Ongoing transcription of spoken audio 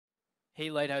Hey,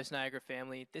 Lighthouse Niagara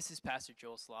family, this is Pastor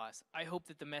Joel Sloss. I hope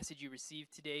that the message you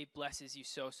received today blesses you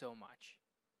so much.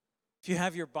 If you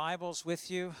have your Bibles with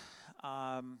you,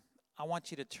 I want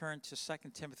you to turn to 2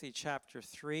 Timothy chapter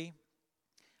 3.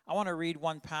 I want to read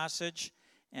one passage,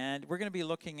 and we're going to be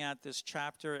looking at this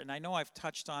chapter, and I know I've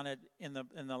touched on it in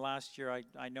the last year.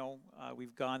 I know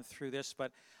we've gone through this,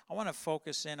 but I want to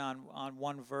focus in on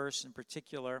one verse in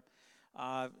particular.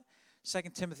 2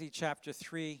 Timothy chapter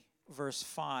 3, verse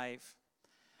 5.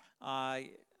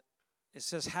 It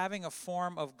says, having a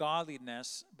form of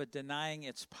godliness, but denying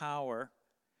its power,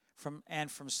 from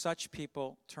such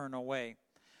people turn away.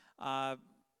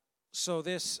 So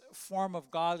this form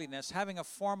of godliness, having a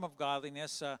form of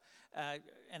godliness,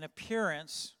 an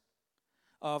appearance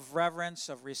of reverence,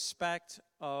 of respect,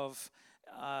 of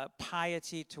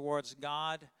piety towards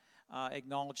God,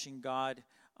 acknowledging God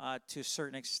to a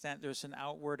certain extent. There's an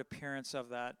outward appearance of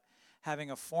that.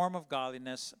 Having a form of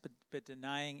godliness, but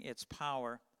denying its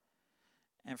power,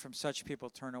 and from such people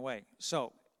turn away.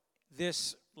 So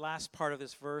this last part of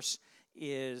this verse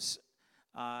is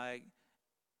a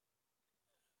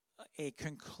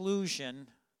conclusion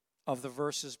of the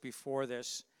verses before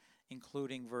this,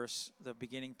 including the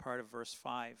beginning part of verse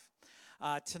 5.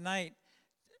 Tonight,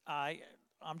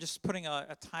 I'm just putting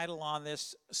a title on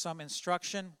this, some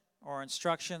instruction or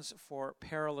instructions for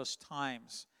perilous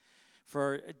times,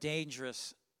 for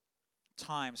dangerous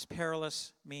times.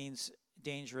 Perilous means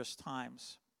dangerous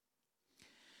times.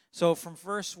 So from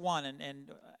verse 1, and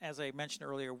as I mentioned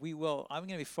earlier, I'm going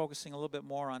to be focusing a little bit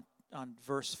more on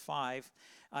verse 5.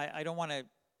 I don't want to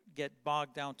get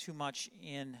bogged down too much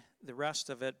in the rest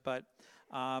of it, but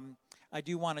I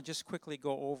do want to just quickly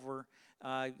go over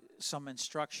some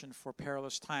instruction for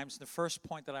perilous times. The first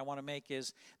point that I want to make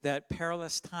is that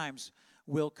perilous times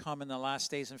will come in the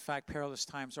last days. In fact, perilous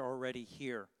times are already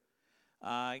here.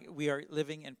 We are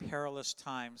living in perilous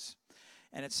times.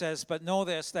 And it says, but know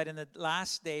this, that in the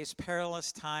last days,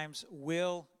 perilous times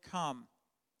will come.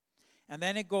 And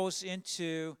then it goes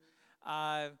into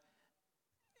a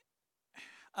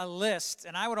list,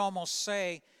 and I would almost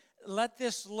say, let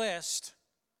this list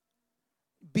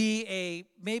be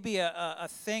maybe a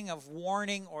thing of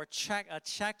warning or a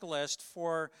checklist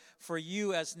for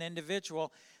you as an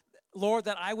individual. Lord,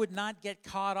 that I would not get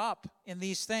caught up in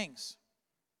these things.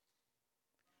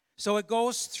 So it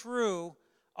goes through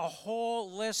a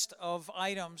whole list of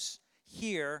items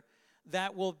here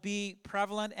that will be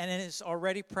prevalent, and it is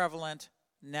already prevalent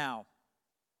now.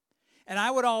 And I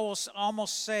would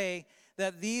almost say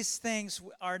that these things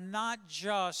are not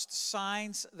just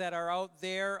signs that are out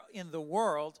there in the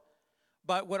world,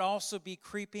 but would also be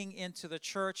creeping into the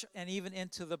church and even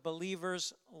into the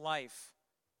believer's life.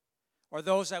 Or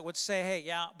those that would say, hey,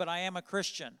 yeah, but I am a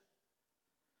Christian.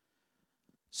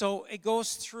 So it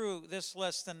goes through this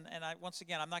list, and once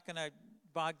again, I'm not going to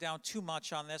bog down too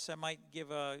much on this. I might give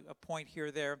a point here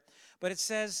or there. But it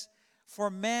says, for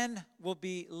men will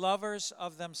be lovers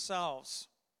of themselves.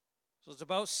 So it's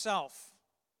about self.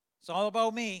 It's all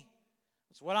about me.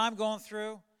 It's what I'm going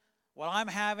through, what I'm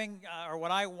having, or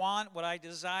what I want, what I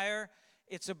desire.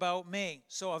 It's about me.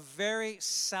 So a very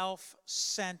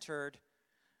self-centered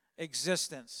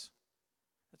existence.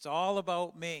 It's all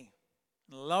about me.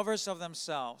 Lovers of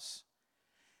themselves.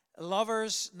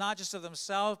 Lovers not just of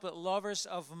themselves, but lovers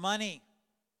of money.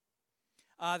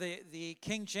 The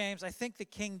King James, I think the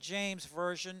King James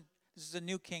Version, this is the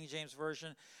New King James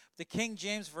Version, the King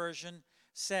James Version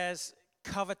says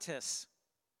covetous,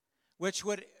 which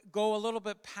would go a little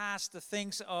bit past the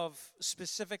things of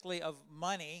specifically of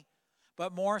money,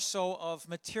 but more so of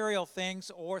material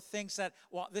things or things that,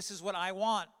 well, this is what I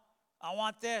want. I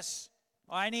want this.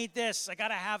 Or I need this. I got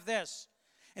to have this.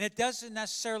 And it doesn't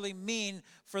necessarily mean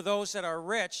for those that are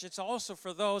rich. It's also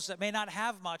for those that may not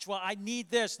have much. Well, I need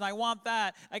this and I want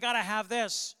that. I got to have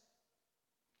this.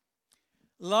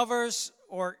 Lovers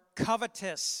or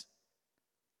covetous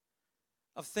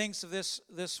of things of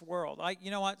this world. You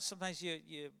know what? Sometimes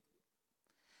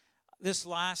this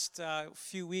last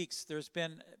few weeks,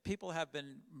 people have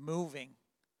been moving.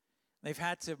 They've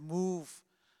had to move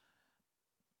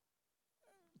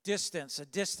a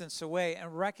distance away,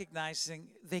 and recognizing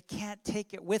they can't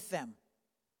take it with them.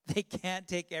 They can't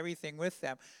take everything with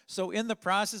them. So in the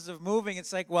process of moving,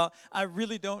 it's like, well, I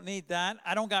really don't need that.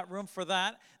 I don't got room for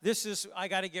that. I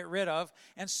got to get rid of.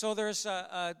 And so there's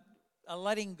a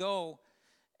letting go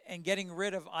and getting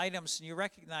rid of items. And you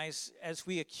recognize as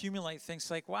we accumulate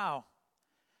things like, wow,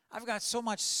 I've got so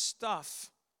much stuff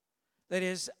that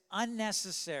is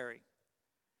unnecessary.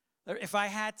 If I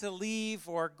had to leave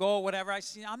or go, whatever,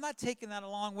 I'm not taking that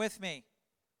along with me.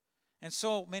 And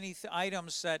so many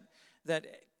items that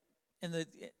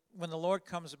when the Lord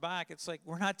comes back, it's like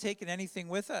we're not taking anything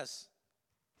with us.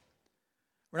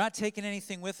 We're not taking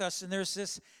anything with us, and there's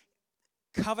this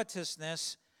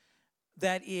covetousness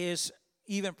that is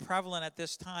even prevalent at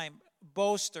this time.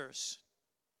 Boasters,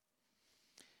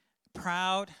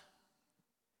 proud,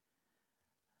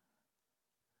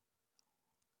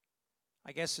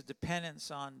 I guess a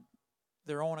dependence on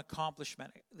their own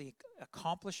accomplishment, the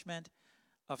accomplishment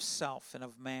of self and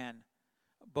of man,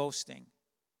 boasting,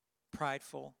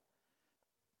 prideful,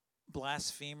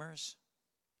 blasphemers.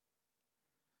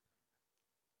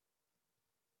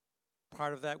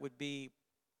 Part of that would be,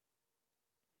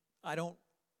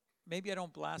 maybe I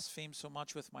don't blaspheme so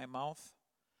much with my mouth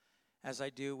as I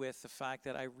do with the fact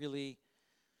that I really,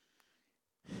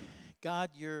 God,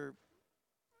 you're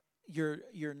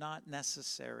not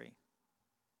necessary.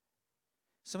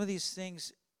 Some of these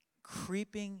things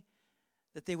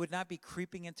that they would not be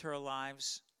creeping into our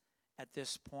lives at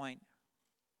this point.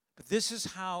 But this is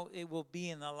how it will be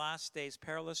in the last days,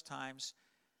 perilous times.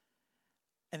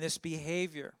 And this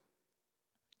behavior,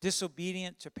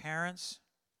 disobedient to parents,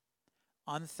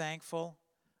 unthankful,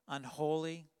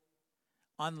 unholy,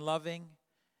 unloving.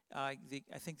 I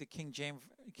think the King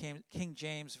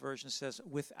James Version says,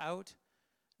 without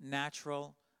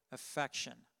natural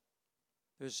affection.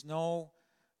 There's no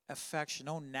affection,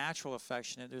 no natural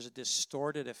affection. There's a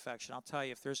distorted affection. I'll tell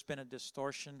you, if there's been a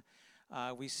distortion,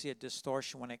 we see a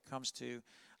distortion when it comes to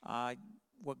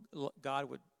what God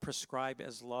would prescribe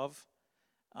as love,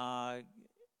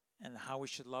 and how we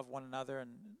should love one another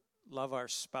and love our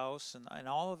spouse, and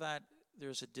all of that.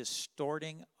 There's a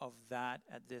distorting of that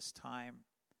at this time.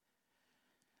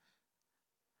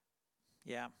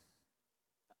 Yeah.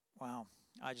 Wow.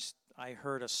 I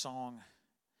heard a song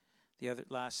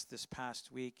this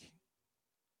past week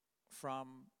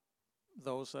from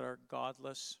those that are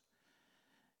godless.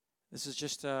 This is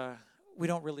just we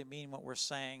don't really mean what we're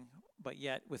saying, but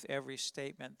yet with every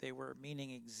statement they were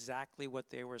meaning exactly what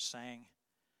they were saying.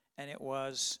 And it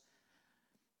was,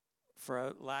 for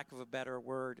a lack of a better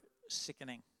word,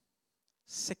 sickening.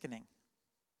 Sickening.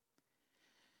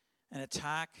 An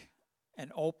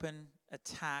open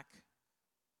attack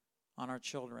on our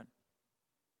children.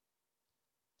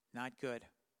 Not good.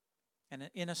 And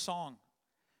in a song.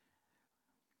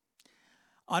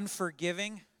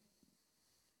 Unforgiving.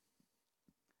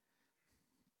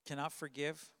 Cannot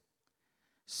forgive.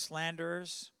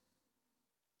 Slanderers.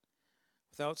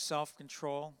 Without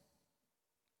self-control.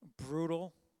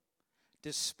 Brutal.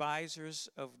 Despisers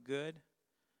of good.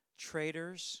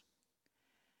 Traitors.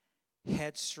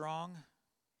 Headstrong.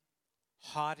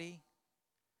 Haughty.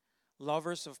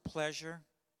 Lovers of pleasure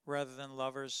rather than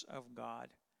lovers of God.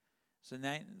 So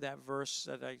that verse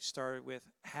that I started with,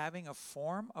 having a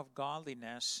form of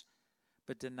godliness,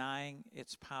 but denying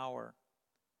its power.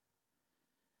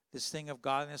 This thing of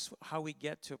godliness, how we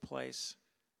get to a place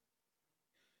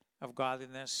of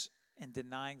godliness and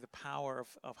denying the power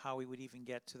of how we would even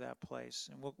get to that place.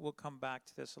 And we'll come back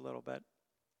to this in a little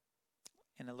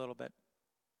bit.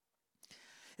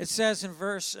 It says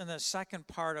in the second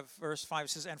part of verse 5, it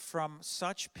says, and from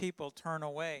such people turn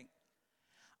away.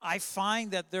 I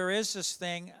find that there is this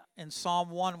thing in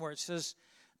Psalm 1 where it says,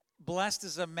 blessed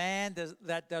is a man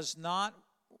that does not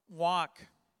walk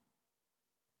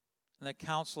in the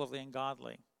counsel of the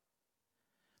ungodly.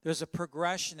 There's a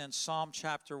progression in Psalm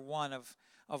chapter 1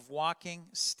 of walking,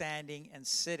 standing, and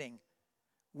sitting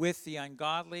with the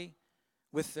ungodly,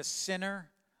 with the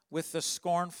sinner, with the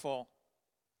scornful.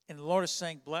 And the Lord is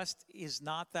saying, blessed is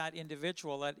not that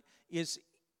individual that is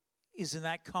in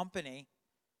that company.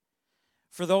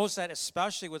 For those that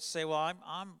especially would say, well,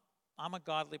 I'm a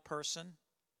godly person.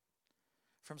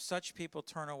 From such people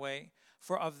turn away.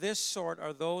 For of this sort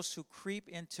are those who creep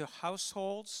into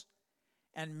households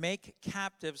and make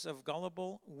captives of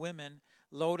gullible women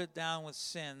loaded down with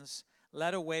sins,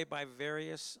 led away by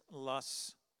various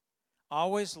lusts,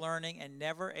 always learning and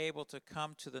never able to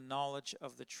come to the knowledge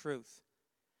of the truth.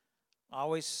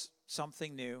 Always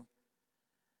something new,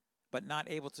 but not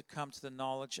able to come to the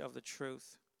knowledge of the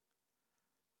truth.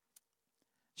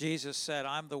 Jesus said,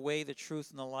 I'm the way, the truth,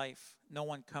 and the life. No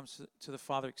one comes to the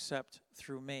Father except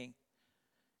through me.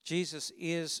 Jesus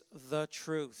is the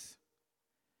truth.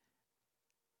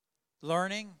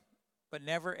 Learning, but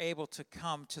never able to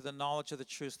come to the knowledge of the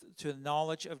truth, to the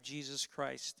knowledge of Jesus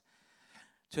Christ,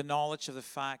 to knowledge of the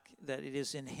fact that it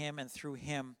is in Him and through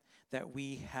Him that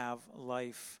we have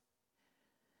life.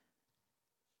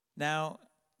 Now,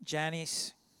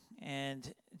 Janice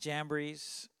and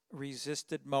Jambres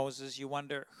resisted Moses. You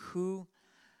wonder, who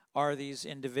are these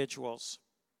individuals?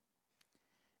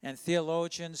 And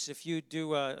theologians, if you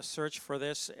do a search for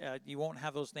this, you won't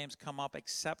have those names come up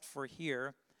except for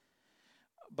here.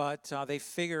 But they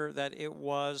figure that it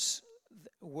was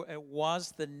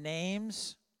the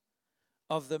names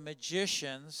of the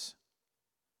magicians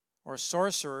or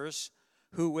sorcerers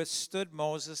who withstood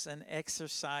Moses and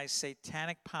exercised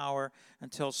satanic power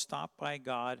until stopped by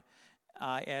God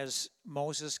as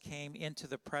Moses came into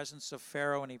the presence of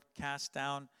Pharaoh and he cast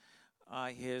down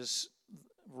his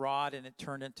rod and it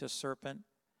turned into a serpent.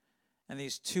 And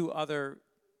these two other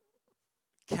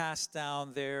cast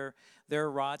down their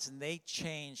rods and they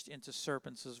changed into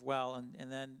serpents as well.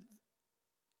 And then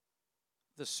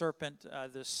the serpent,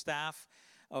 the staff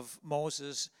of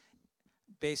Moses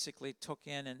basically took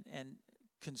in and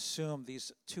consumed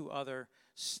these two other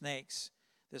snakes,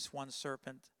 this one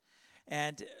serpent.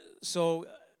 And so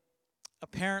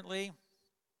apparently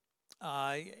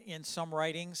in some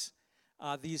writings,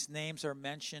 these names are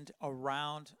mentioned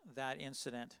around that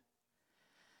incident.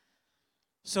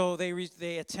 So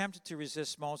they attempted to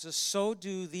resist Moses. So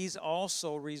do these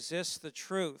also resist the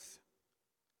truth.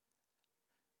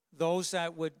 Those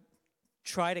that would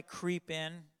try to creep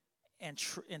in and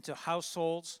into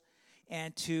households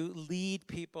and to lead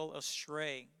people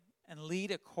astray and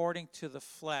lead according to the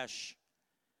flesh.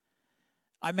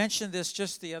 I mentioned this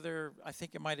just I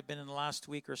think it might have been in the last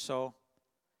week or so,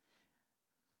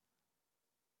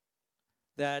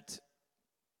 that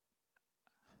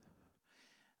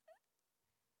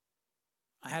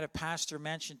I had a pastor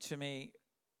mention to me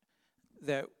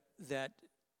that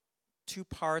two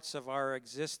parts of our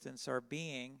existence, our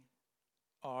being,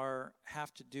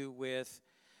 have to do with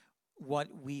what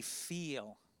we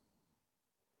feel.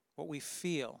 What we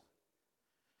feel.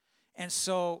 And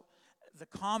so the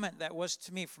comment that was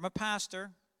to me from a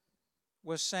pastor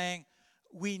was saying,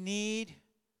 we need,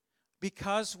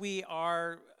 because we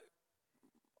are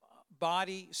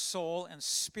body, soul, and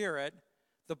spirit,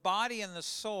 the body and the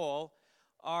soul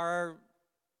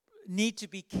need to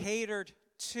be catered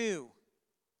to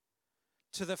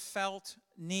the felt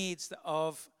needs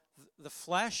of the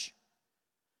flesh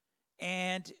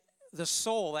and the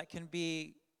soul that can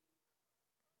be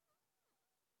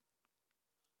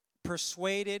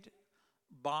persuaded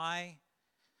by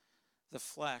the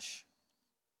flesh.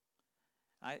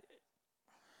 I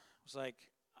was like,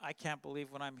 I can't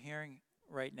believe what I'm hearing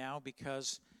right now,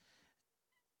 because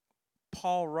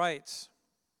Paul writes,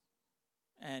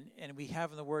 and we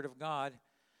have in the Word of God,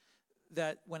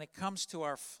 that when it comes to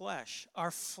our flesh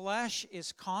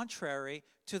is contrary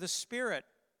to the Spirit.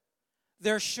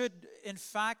 There should, in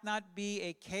fact, not be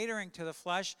a catering to the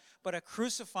flesh, but a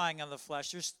crucifying of the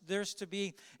flesh. There's to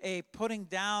be a putting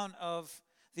down of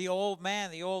the old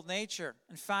man, the old nature.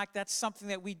 In fact, that's something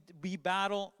that we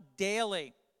battle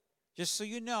daily. Just so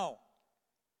you know.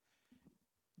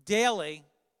 Daily,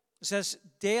 it says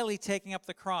daily taking up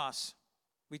the cross.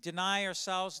 We deny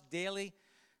ourselves daily,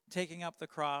 taking up the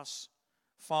cross,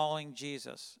 following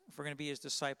Jesus, if we're going to be his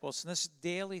disciples. And this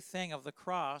daily thing of the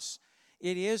cross,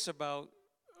 it is about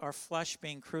our flesh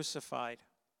being crucified.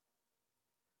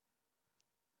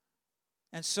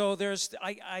 And so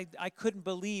I couldn't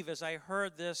believe as I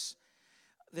heard this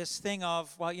thing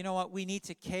of, well, you know what, we need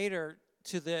to cater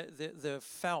to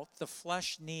the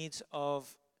flesh needs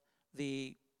of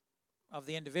the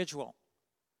individual.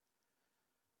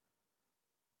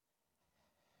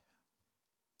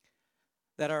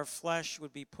 That our flesh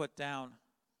would be put down.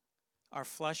 Our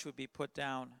flesh would be put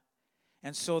down.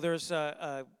 And so there's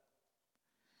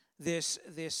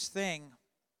this thing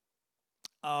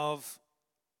of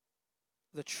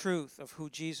the truth of who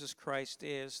Jesus Christ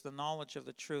is, the knowledge of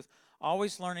the truth.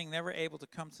 Always learning, never able to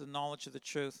come to the knowledge of the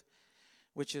truth,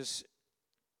 which is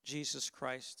Jesus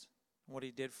Christ, what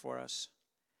he did for us.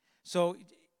 So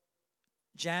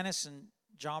Jannes and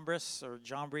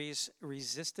Jambres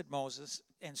resisted Moses,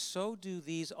 and so do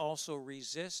these also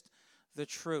resist the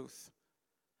truth,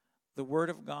 the Word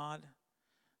of God,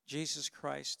 Jesus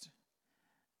Christ.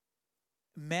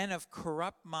 Men of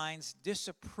corrupt minds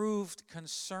disapproved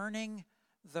concerning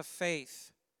the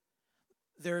faith.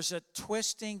 There's a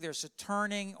twisting, there's a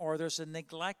turning, or there's a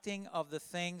neglecting of the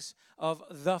things of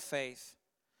the faith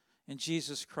in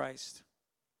Jesus Christ.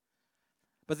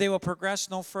 But they will progress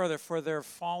no further, for their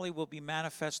folly will be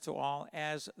manifest to all,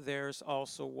 as theirs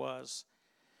also was.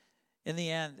 In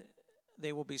the end,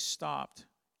 they will be stopped,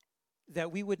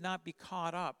 that we would not be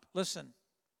caught up. Listen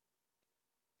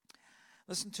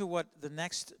to what the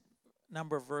next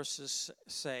number of verses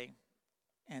say,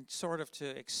 and sort of to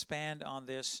expand on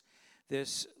this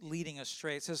leading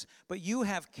astray. It says, "But you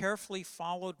have carefully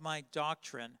followed my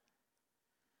doctrine."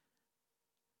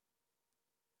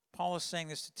 Paul is saying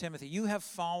this to Timothy. You have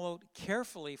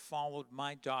carefully followed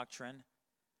my doctrine,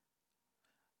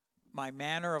 my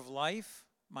manner of life,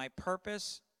 my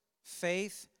purpose,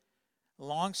 faith,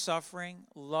 long-suffering,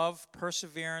 love,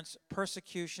 perseverance,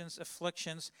 persecutions,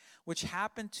 afflictions, which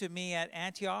happened to me at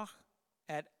Antioch,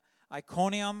 at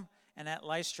Iconium, and at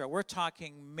Lystra. We're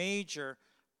talking major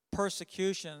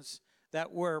persecutions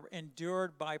that were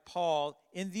endured by Paul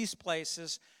in these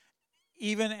places.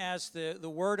 Even as the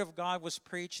word of God was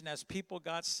preached and as people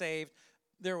got saved,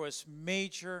 there was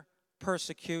major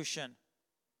persecution.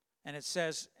 And it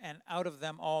says, and out of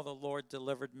them all the Lord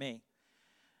delivered me.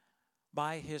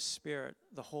 By his Spirit,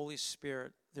 the Holy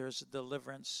Spirit, there's a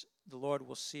deliverance. The Lord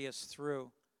will see us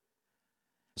through.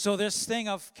 So this thing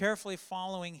of carefully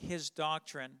following his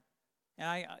doctrine,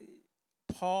 and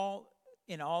Paul,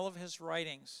 in all of his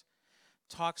writings,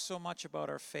 talks so much about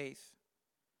our faith.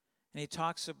 And he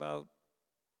talks about,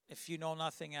 if you know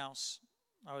nothing else,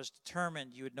 I was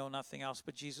determined you would know nothing else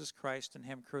but Jesus Christ and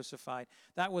him crucified.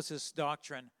 That was his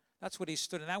doctrine. That's what he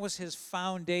stood in. That was his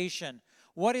foundation.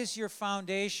 What is your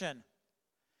foundation?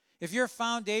 If your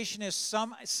foundation is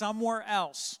somewhere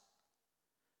else,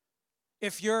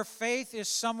 if your faith is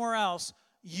somewhere else,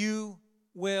 you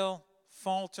will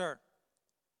falter.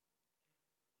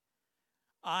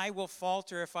 I will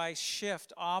falter if I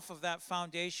shift off of that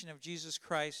foundation of Jesus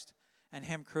Christ and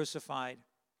him crucified.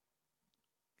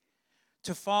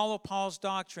 To follow Paul's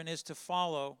doctrine is to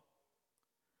follow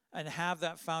and have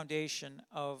that foundation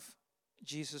of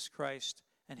Jesus Christ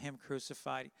and him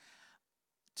crucified.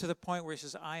 To the point where he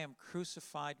says, I am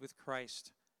crucified with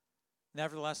Christ.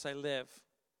 Nevertheless, I live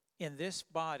in this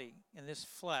body, in this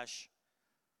flesh,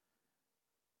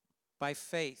 by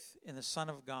faith in the Son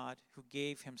of God who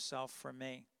gave himself for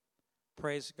me.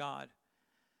 Praise God.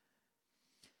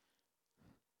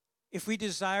 If we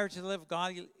desire to live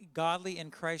godly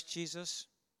in Christ Jesus,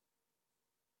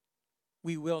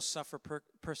 we will suffer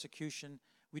persecution.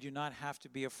 We do not have to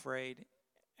be afraid.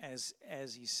 As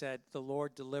he said, the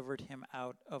Lord delivered him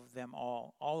out of them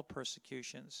all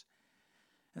persecutions.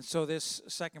 And so this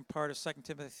second part of 2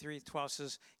 Timothy 3:12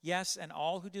 says, yes, and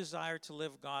all who desire to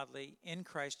live godly in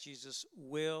Christ Jesus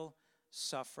will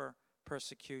suffer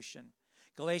persecution.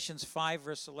 Galatians 5,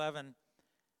 verse 11,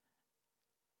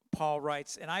 Paul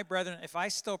writes, and I, brethren, if I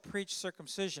still preach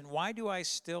circumcision, why do I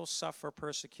still suffer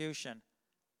persecution?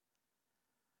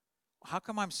 How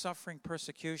come I'm suffering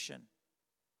persecution?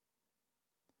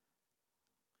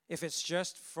 If it's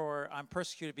just I'm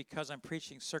persecuted because I'm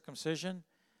preaching circumcision,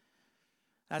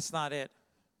 that's not it.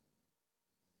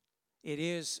 It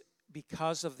is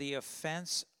because of the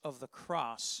offense of the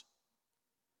cross.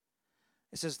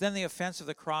 It says, then the offense of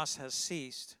the cross has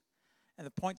ceased. And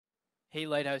the point. Hey,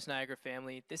 Lighthouse Niagara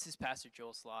family, this is Pastor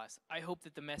Joel Sloss. I hope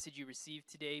that the message you received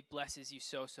today blesses you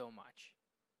so much.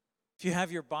 If you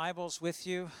have your Bibles with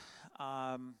you,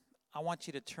 I want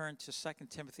you to turn to 2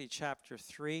 Timothy chapter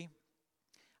 3.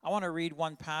 I want to read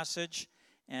one passage,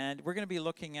 and we're going to be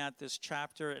looking at this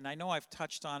chapter, and I know I've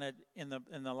touched on it in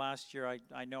the last year.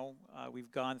 I know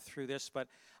we've gone through this, but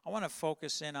I want to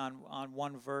focus in on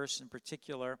one verse in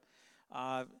particular.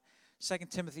 2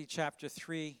 Timothy chapter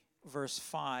 3, verse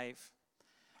 5.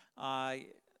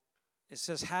 It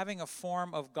says, having a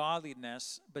form of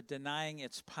godliness, but denying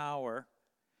its power,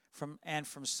 from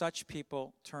such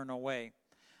people turn away.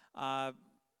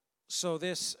 So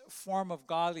this form of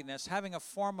godliness, having a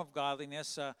form of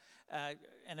godliness,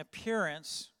 an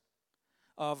appearance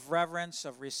of reverence,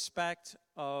 of respect,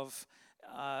 of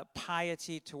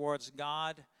piety towards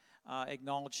God,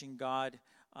 acknowledging God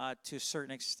to a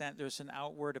certain extent. There's an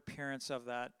outward appearance of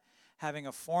that. Having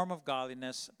a form of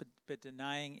godliness, but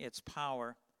denying its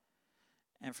power,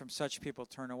 and from such people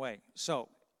turn away. So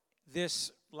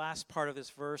this last part of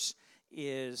this verse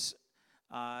is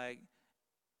a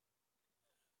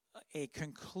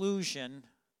conclusion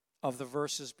of the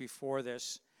verses before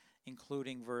this,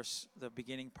 including the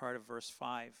beginning part of verse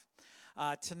 5.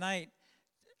 Tonight,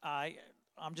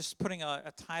 I'm just putting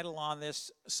a title on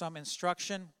this, some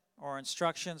instruction or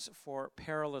instructions for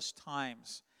perilous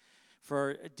times,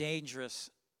 for dangerous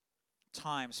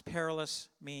times. Perilous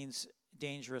means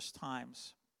dangerous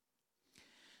times.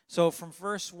 So from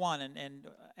verse 1, and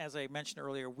as I mentioned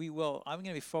earlier, I'm going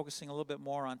to be focusing a little bit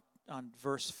more on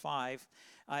verse 5.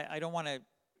 I don't want to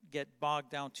get bogged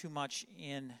down too much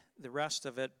in the rest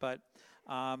of it, but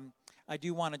I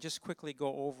do want to just quickly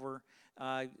go over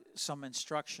some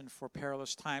instruction for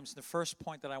perilous times. The first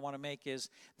point that I want to make is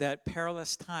that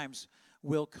perilous times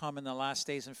will come in the last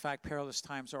days. In fact, perilous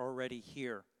times are already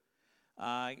here.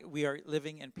 We are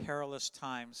living in perilous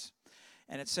times.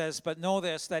 And it says, but know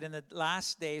this, that in the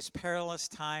last days perilous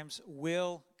times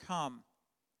will come.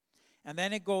 And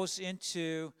then it goes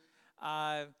into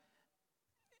a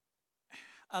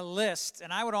list.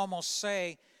 And I would almost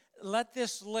say, let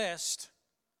this list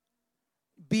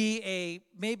be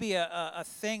maybe a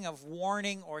thing of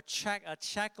warning or a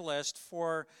checklist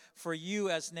for you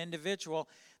as an individual.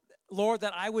 Lord,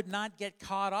 that I would not get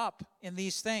caught up in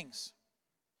these things.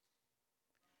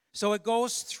 So it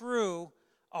goes through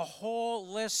a whole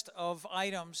list of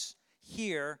items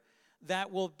here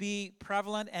that will be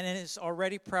prevalent, and it is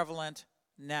already prevalent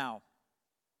now.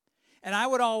 And I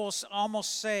would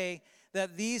almost say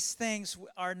that these things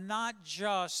are not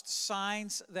just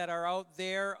signs that are out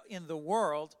there in the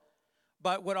world,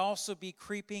 but would also be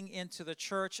creeping into the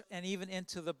church and even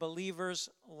into the believer's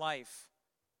life.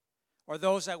 Or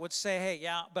those that would say, hey,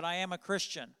 yeah, but I am a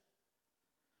Christian.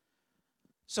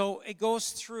 So it goes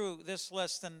through this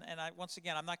list, and once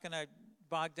again, I'm not going to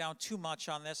bog down too much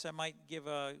on this. I might give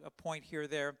a point here or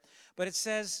there. But it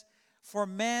says, for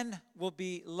men will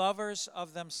be lovers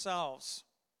of themselves.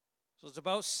 So it's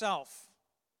about self.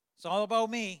 It's all about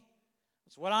me.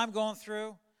 It's what I'm going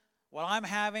through, what I'm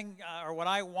having, or what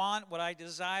I want, what I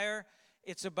desire.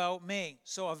 It's about me.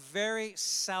 So a very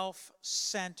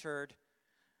self-centered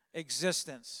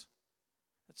existence.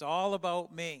 It's all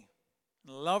about me.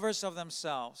 Lovers of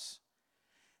themselves.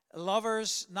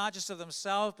 Lovers not just of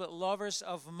themselves, but lovers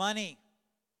of money.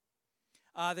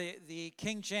 The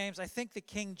King James, I think the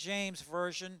King James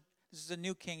Version, this is the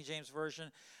New King James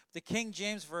Version, the King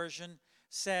James Version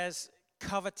says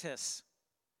covetous,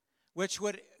 which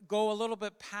would go a little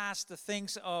bit past the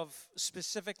things of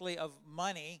specifically of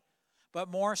money, but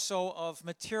more so of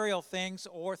material things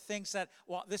or things that,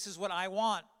 well, this is what I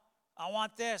want. I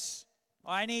want this.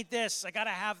 I need this. I got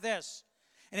to have this.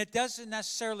 And it doesn't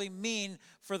necessarily mean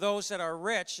for those that are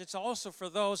rich. It's also for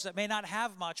those that may not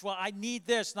have much. Well, I need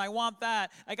this and I want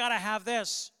that. I got to have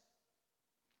this.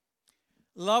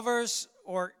 Lovers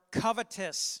or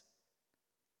covetous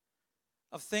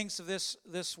of things of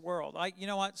this world. You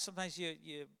know what? Sometimes you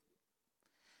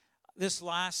this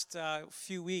last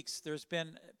few weeks,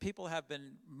 people have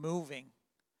been moving.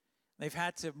 They've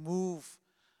had to move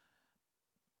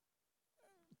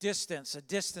a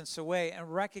distance away,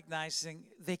 and recognizing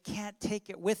they can't take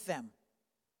it with them.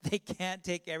 They can't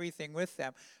take everything with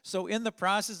them. So in the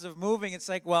process of moving, it's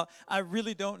like, well, I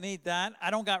really don't need that.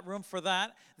 I don't got room for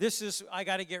that. I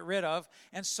got to get rid of.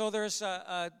 And so there's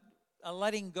a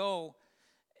letting go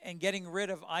and getting rid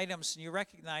of items. And you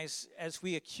recognize as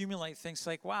we accumulate things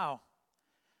like, wow,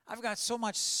 I've got so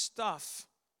much stuff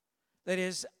that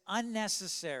is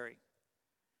unnecessary.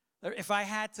 If I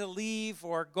had to leave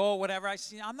or go, whatever,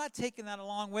 I'm not taking that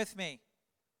along with me.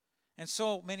 And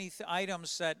so many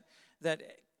items that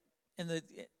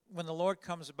when the Lord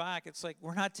comes back, it's like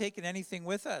we're not taking anything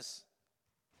with us.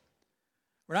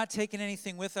 We're not taking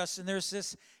anything with us. And there's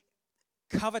this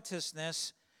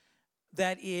covetousness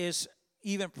that is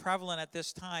even prevalent at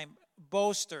this time.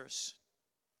 Boasters,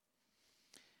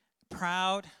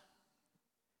 proud,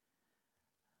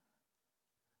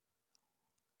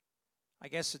 I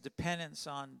guess a dependence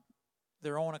on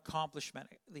their own accomplishment,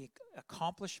 the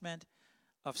accomplishment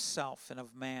of self and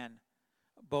of man,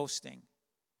 boasting,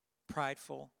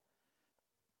 prideful,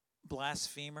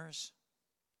 blasphemers.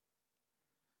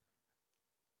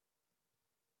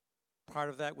 Part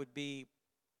of that would be,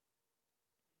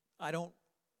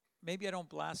 maybe I don't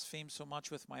blaspheme so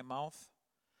much with my mouth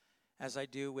as I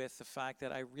do with the fact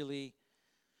that I really,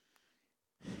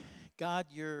 God,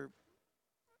 you're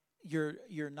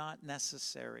not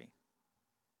necessary.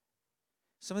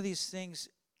 Some of these things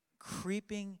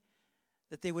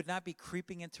that they would not be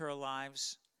creeping into our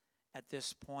lives at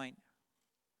this point.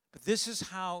 But this is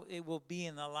how it will be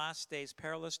in the last days,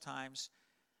 perilous times.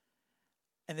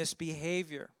 And this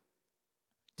behavior,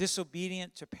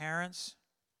 disobedient to parents,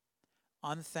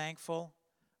 unthankful,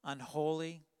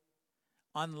 unholy,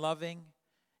 unloving.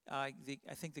 I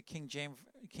think the King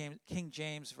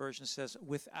James Version says,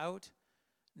 without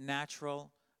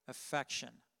natural affection.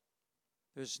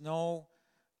 There's no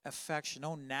affection,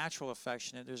 no natural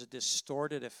affection. There's a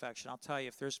distorted affection. I'll tell you,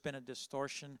 if there's been a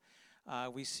distortion,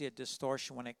 we see a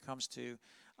distortion when it comes to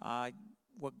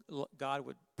what God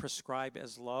would prescribe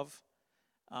as love,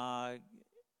 and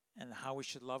how we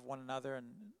should love one another and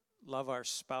love our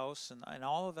spouse, and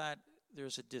all of that.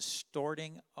 There's a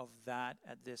distorting of that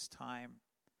at this time.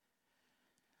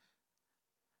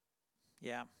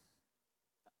 Yeah.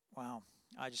 Wow.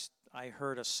 I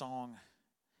heard a song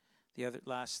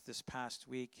this past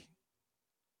week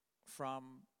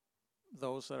from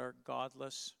those that are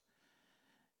godless.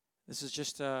 This is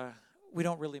just we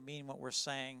don't really mean what we're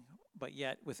saying, but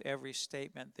yet with every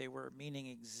statement they were meaning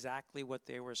exactly what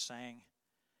they were saying.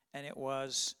 And it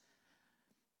was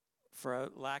for a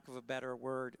lack of a better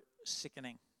word,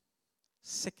 sickening.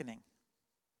 Sickening.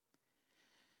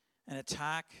 An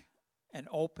attack, an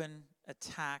open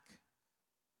attack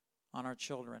on our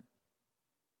children.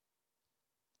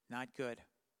 Not good.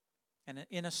 And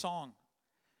in a song,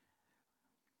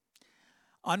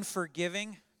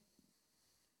 unforgiving,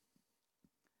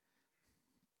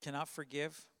 cannot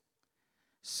forgive,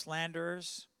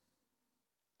 slanderers,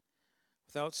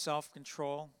 without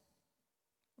self-control,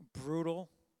 brutal,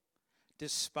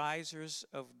 despisers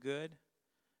of good,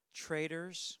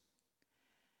 traitors,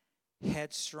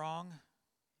 headstrong,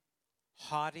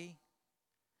 haughty,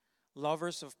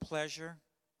 lovers of pleasure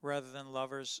rather than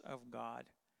lovers of God.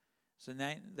 So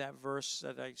that verse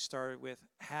that I started with,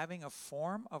 having a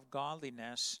form of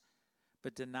godliness,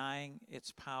 but denying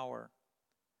its power.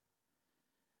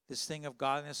 This thing of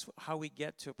godliness, how we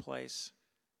get to a place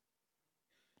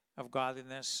of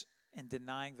godliness and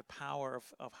denying the power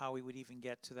of how we would even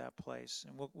get to that place.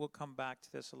 And we'll come back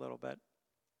to this in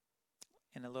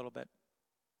a little bit.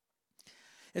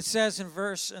 It says in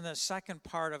the second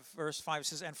part of verse 5, it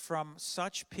says, and from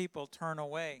such people turn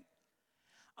away.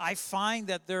 I find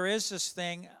that there is this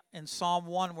thing in Psalm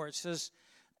 1 where it says,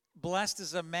 blessed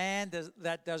is a man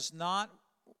that does not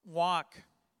walk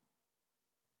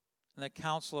in the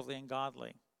counsel of the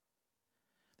ungodly.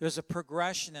 There's a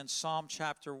progression in Psalm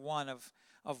chapter 1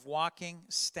 of walking,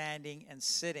 standing, and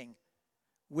sitting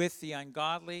with the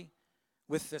ungodly,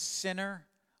 with the sinner,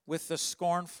 with the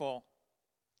scornful.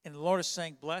 And the Lord is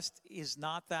saying, blessed is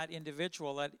not that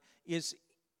individual that is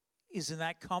in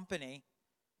that company.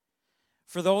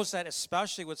 For those that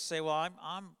especially would say, well,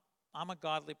 I'm a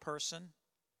godly person.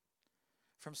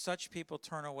 From such people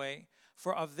turn away.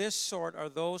 For of this sort are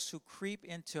those who creep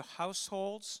into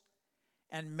households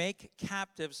and make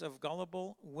captives of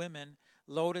gullible women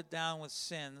loaded down with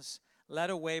sins, led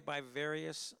away by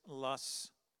various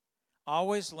lusts,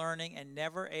 always learning and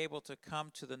never able to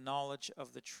come to the knowledge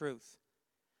of the truth.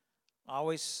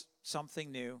 Always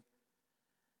something new,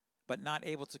 but not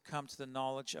able to come to the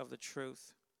knowledge of the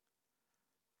truth.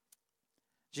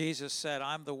 Jesus said,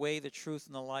 I'm the way, the truth,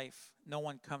 and the life. No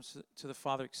one comes to the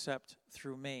Father except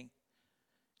through me.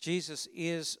 Jesus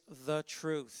is the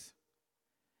truth.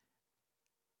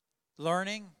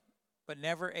 Learning, but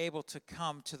never able to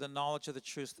come to the knowledge of the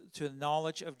truth, to the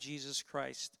knowledge of Jesus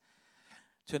Christ,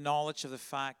 to knowledge of the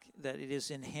fact that it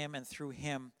is in Him and through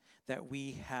Him that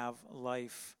we have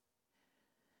life.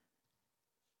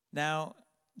 Now,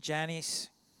 Janice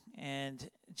and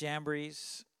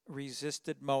Jambres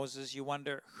resisted Moses. You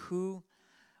wonder, who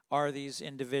are these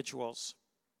individuals?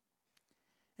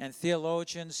 And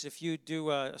theologians, if you do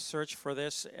a search for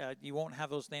this, you won't have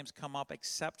those names come up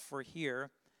except for here.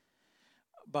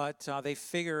 But they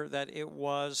figure that it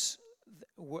was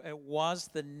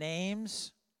the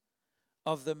names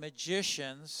of the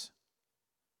magicians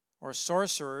or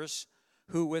sorcerers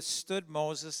who withstood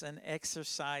Moses and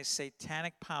exercised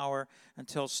satanic power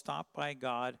until stopped by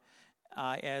God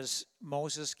as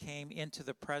Moses came into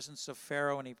the presence of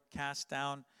Pharaoh and he cast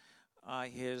down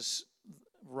his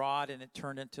rod and it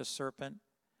turned into a serpent.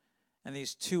 And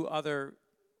these two other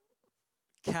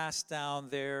cast down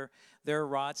their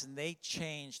rods and they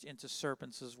changed into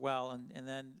serpents as well. And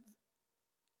then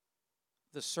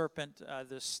the serpent,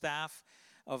 the staff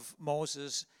of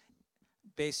Moses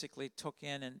basically took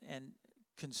in and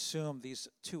consumed these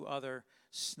two other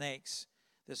snakes,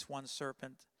 this one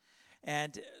serpent.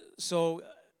 And so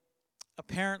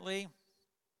apparently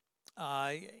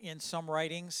in some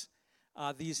writings,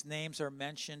 these names are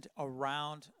mentioned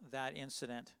around that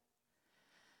incident.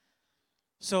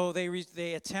 So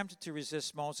they attempted to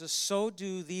resist Moses. So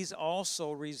do these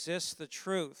also resist the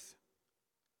truth.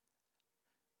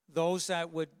 Those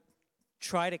that would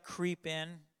try to creep in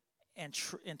and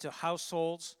into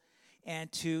households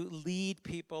and to lead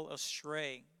people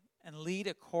astray and lead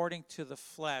according to the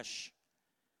flesh.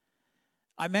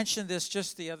 I mentioned this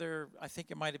just I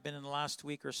think it might have been in the last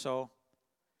week or so,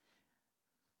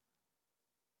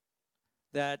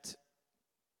 that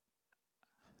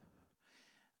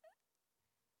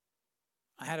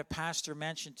I had a pastor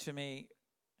mention to me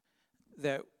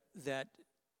that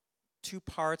two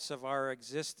parts of our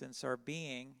existence, our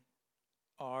being,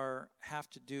 have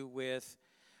to do with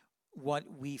what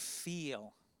we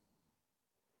feel.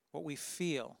 What we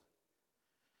feel.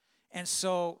 And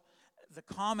so the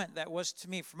comment that was to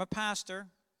me from a pastor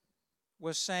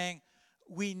was saying,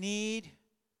 we need,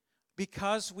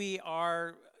 because we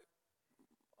are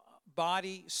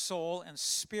body, soul, and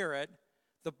spirit,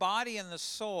 the body and the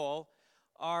soul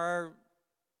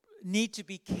need to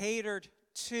be catered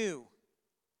to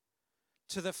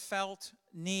the felt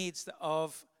needs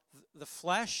of the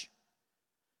flesh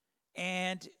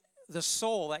and the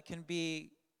soul that can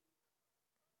be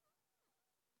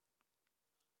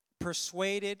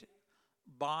persuaded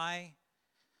by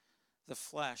the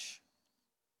flesh.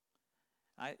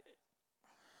 I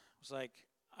was like,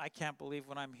 I can't believe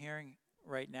what I'm hearing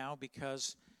right now,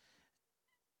 because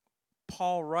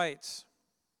Paul writes,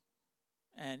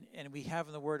 and we have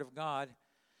in the Word of God,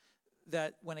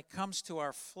 that when it comes to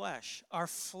our flesh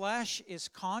is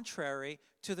contrary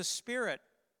to the Spirit.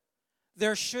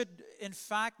 There should, in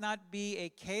fact, not be a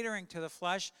catering to the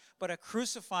flesh, but a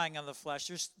crucifying of the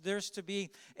flesh. There's to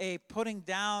be a putting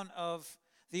down of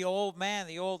the old man,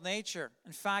 the old nature.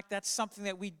 In fact, that's something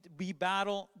that we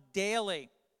battle daily.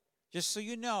 Just so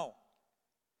you know.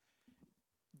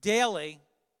 Daily,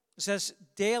 it says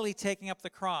daily taking up the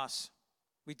cross.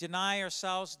 We deny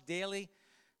ourselves daily,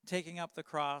 taking up the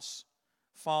cross,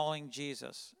 following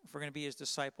Jesus, if we're going to be his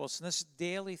disciples. And this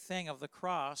daily thing of the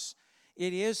cross,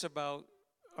 it is about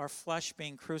our flesh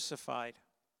being crucified.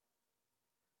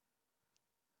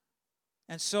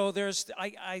 And so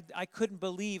I couldn't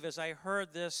believe as I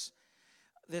heard this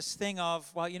thing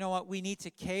of, well, you know what, we need to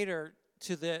cater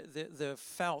to the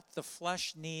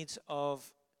flesh needs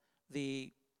of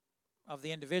the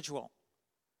individual.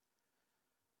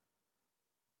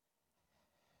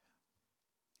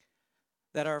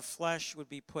 That our flesh would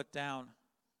be put down.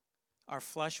 Our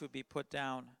flesh would be put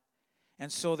down. And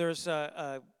so there's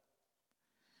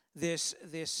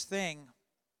this thing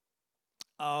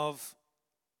of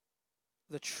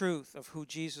the truth of who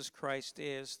Jesus Christ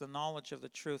is, the knowledge of the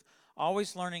truth.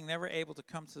 Always learning, never able to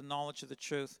come to the knowledge of the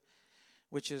truth,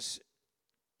 which is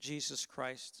Jesus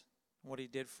Christ, what he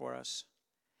did for us.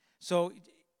 So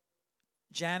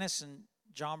Jannes and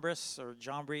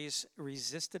Jambres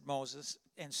resisted Moses,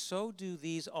 and so do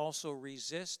these also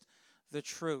resist the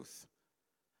truth,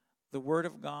 the Word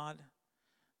of God,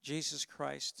 Jesus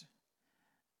Christ.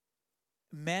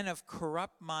 Men of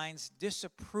corrupt minds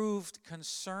disapproved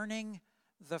concerning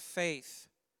the faith.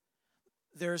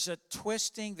 There's a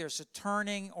twisting, there's a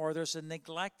turning, or there's a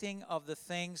neglecting of the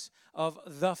things of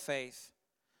the faith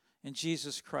in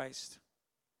Jesus Christ.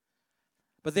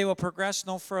 But they will progress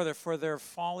no further, for their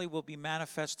folly will be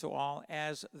manifest to all,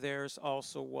 as theirs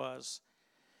also was.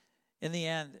 In the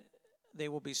end, they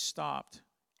will be stopped,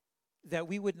 that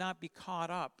we would not be caught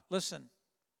up. Listen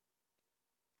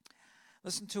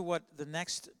to what the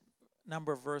next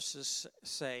number of verses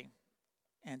say,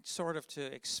 and sort of to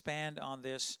expand on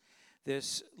this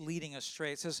leading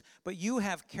astray. It says, "But you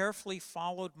have carefully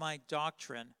followed my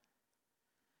doctrine."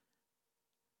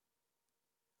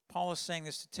 Paul is saying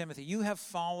this to Timothy. You have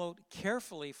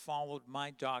carefully followed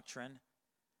my doctrine,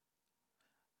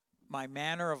 my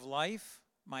manner of life,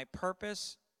 my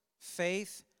purpose,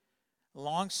 faith,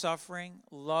 long-suffering,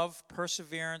 love,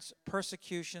 perseverance,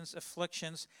 persecutions,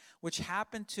 afflictions, which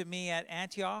happened to me at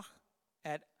Antioch,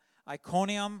 at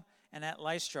Iconium, and at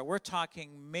Lystra. We're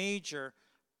talking major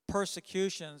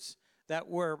persecutions that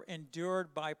were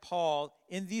endured by Paul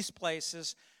in these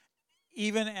places.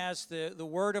 Even as the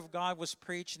word of God was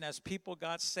preached and as people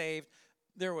got saved,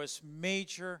 there was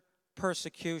major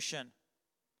persecution.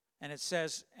 And it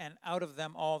says, and out of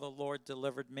them all the Lord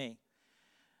delivered me.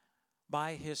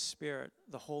 By his Spirit,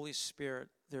 the Holy Spirit,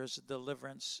 there's a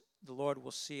deliverance. The Lord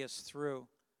will see us through.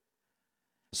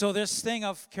 So this thing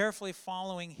of carefully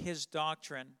following his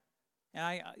doctrine,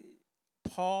 and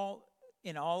Paul,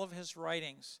 in all of his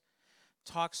writings,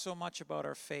 talks so much about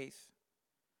our faith.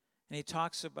 And he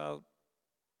talks about,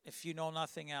 if you know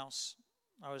nothing else,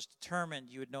 I was determined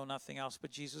you would know nothing else but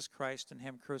Jesus Christ and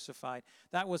him crucified.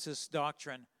 That was his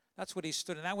doctrine. That's what he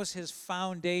stood in. That was his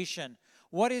foundation.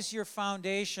 What is your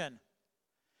foundation?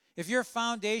 If your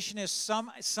foundation is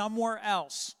somewhere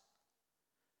else,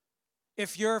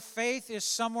 if your faith is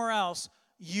somewhere else,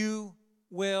 you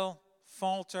will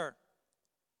falter.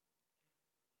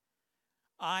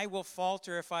 I will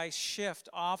falter if I shift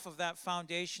off of that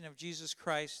foundation of Jesus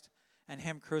Christ and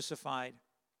him crucified.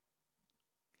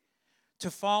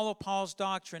 To follow Paul's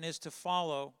doctrine is to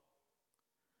follow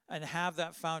and have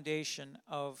that foundation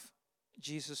of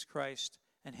Jesus Christ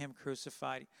and him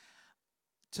crucified.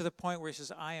 To the point where he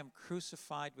says, I am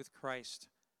crucified with Christ.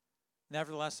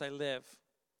 Nevertheless, I live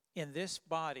in this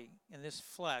body, in this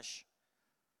flesh,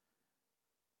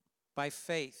 by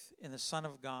faith in the Son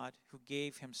of God who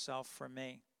gave himself for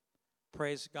me.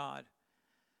 Praise God.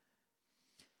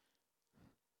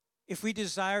 If we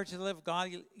desire to live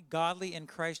godly in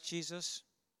Christ Jesus,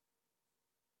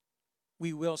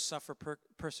 we will suffer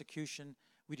persecution.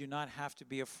 We do not have to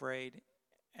be afraid.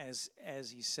 As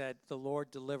he said, the Lord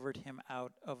delivered him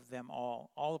out of them all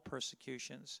the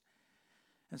persecutions.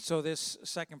 And so this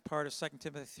second part of 2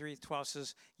 Timothy 3:12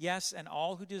 says, yes, and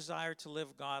all who desire to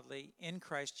live godly in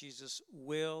Christ Jesus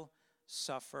will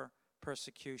suffer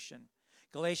persecution.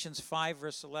 Galatians 5,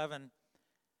 verse 11,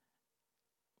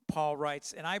 Paul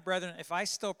writes, and I, brethren, if I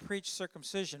still preach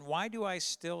circumcision, why do I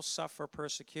still suffer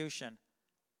persecution?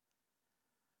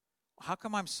 How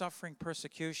come I'm suffering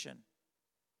persecution?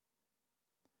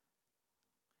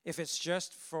 If it's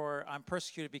just for I'm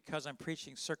persecuted because I'm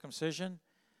preaching circumcision,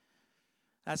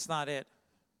 that's not it.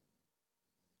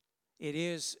 It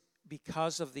is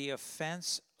because of the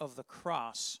offense of the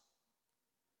cross.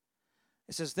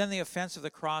 It says, then the offense of the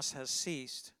cross has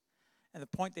ceased. And the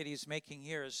point that he's making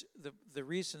here is the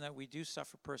reason that we do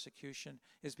suffer persecution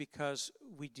is because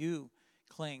we do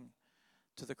cling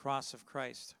to the cross of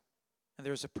Christ. And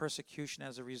there's a persecution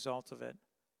as a result of it.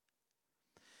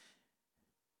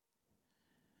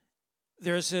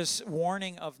 There's this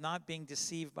warning of not being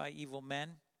deceived by evil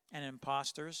men and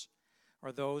impostors,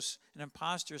 or those, an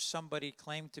impostor is somebody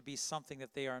claimed to be something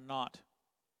that they are not.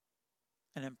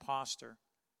 An impostor.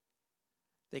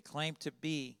 They claim to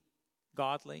be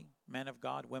godly, men of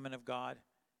God, women of God,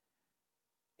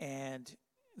 and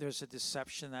there's a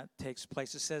deception that takes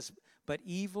place. It says, but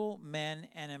evil men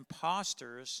and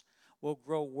impostors will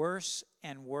grow worse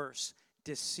and worse,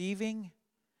 deceiving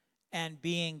and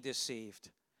being deceived.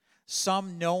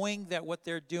 Some knowing that what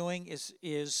they're doing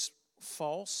is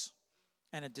false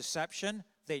and a deception,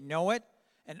 they know it,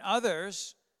 and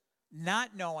others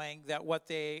not knowing that what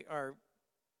they are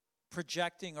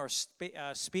projecting or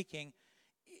speaking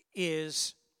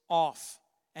is off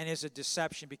and is a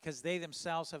deception because they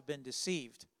themselves have been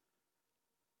deceived.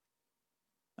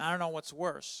 I don't know what's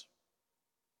worse.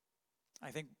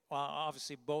 I think, well,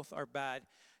 obviously both are bad.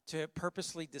 To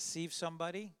purposely deceive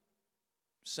somebody,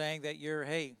 saying that you're,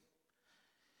 hey,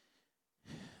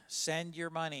 send your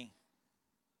money,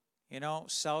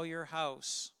 sell your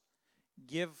house,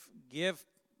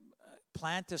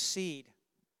 plant a seed.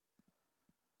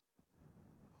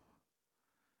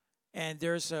 And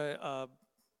there's I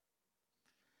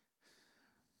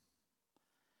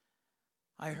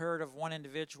heard of one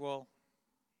individual,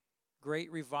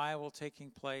 great revival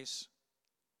taking place.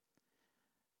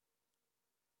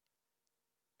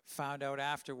 Found out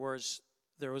afterwards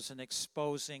there was an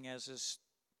exposing as this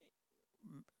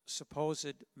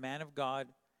supposed man of God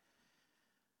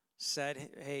said,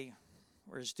 hey,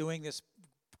 we're doing this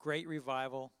great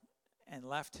revival, and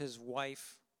left his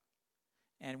wife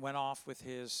and went off with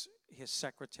his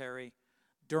secretary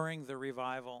during the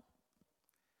revival.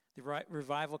 The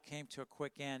revival came to a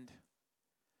quick end.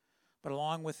 But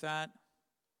along with that,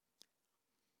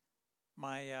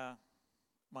 my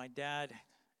dad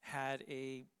had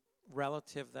a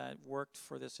relative that worked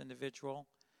for this individual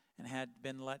and had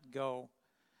been let go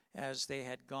as they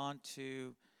had gone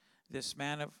to this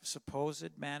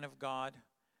supposed man of God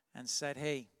and said,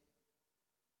 hey,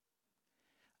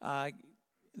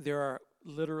 there are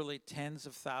literally tens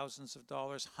of thousands of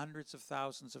dollars, hundreds of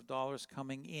thousands of dollars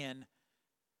coming in,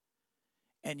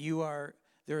 and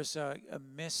there's a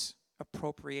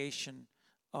misappropriation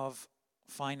of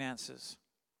finances.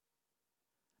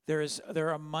 There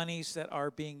are monies that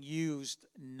are being used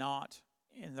not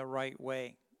in the right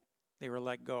way. They were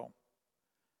let go.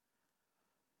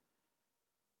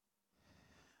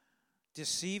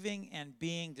 Deceiving and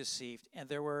being deceived. And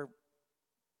there were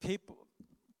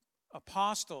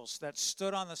apostles that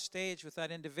stood on the stage with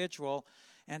that individual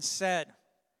and said,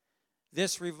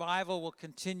 this revival will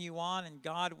continue on and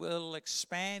God will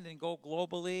expand and go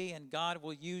globally and God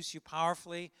will use you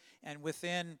powerfully. And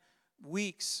within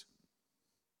weeks,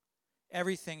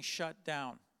 everything shut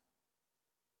down.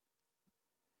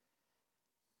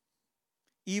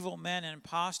 Evil men and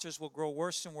impostors will grow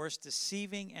worse and worse,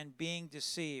 deceiving and being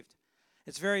deceived.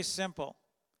 It's very simple.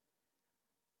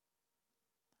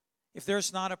 If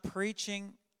there's not a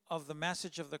preaching of the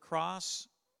message of the cross,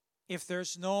 if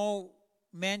there's no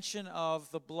mention of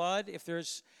the blood, if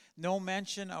there's no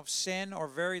mention of sin or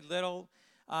very little,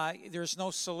 there's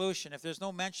no solution. If there's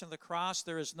no mention of the cross,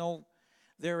 there is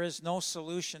no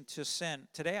solution to sin.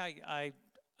 Today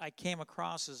I came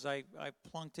across as I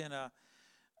plunked in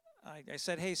I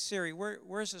said, hey Siri,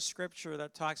 where's the scripture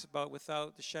that talks about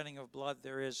without the shedding of blood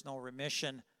there is no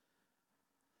remission?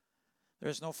 There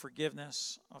is no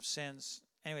forgiveness of sins.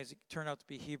 Anyways, it turned out to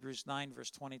be Hebrews 9,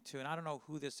 verse 22. And I don't know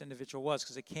who this individual was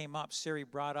because it came up. Siri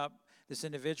brought up this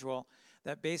individual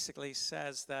that basically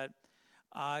says that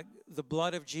the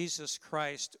blood of Jesus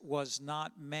Christ was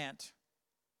not meant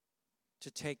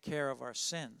to take care of our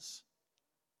sins.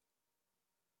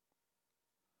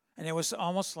 And it was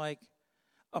almost like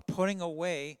a putting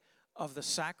away of the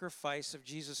sacrifice of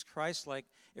Jesus Christ like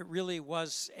it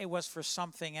was for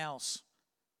something else.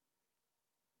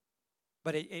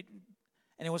 But it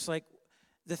was like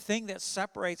the thing that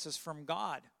separates us from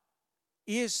God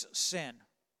is sin.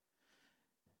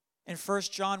 In 1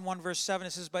 John 1 verse 7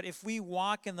 it says, "But if we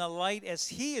walk in the light as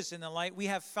he is in the light, we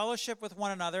have fellowship with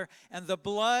one another, and the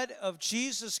blood of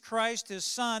Jesus Christ, his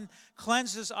Son,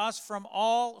 cleanses us from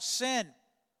all sin."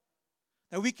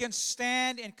 That we can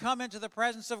stand and come into the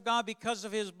presence of God because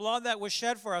of his blood that was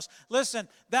shed for us. Listen,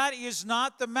 that is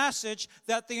not the message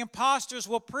that the imposters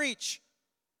will preach.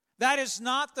 That is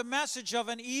not the message of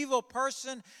an evil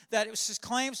person that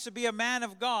claims to be a man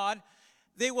of God.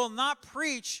 They will not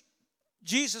preach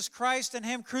Jesus Christ and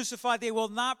him crucified. They will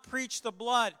not preach the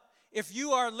blood. If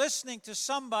you are listening to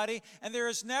somebody and there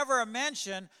is never a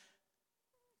mention,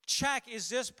 check, is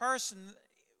this person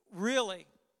really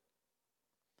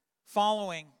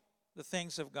following the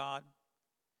things of God?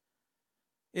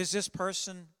 Is this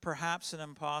person perhaps an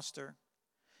impostor?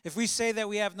 If we say that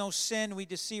we have no sin, we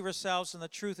deceive ourselves and the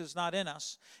truth is not in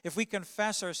us. If we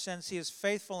confess our sins, he is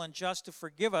faithful and just to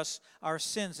forgive us our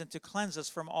sins and to cleanse us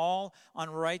from all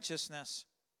unrighteousness.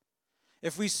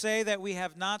 If we say that we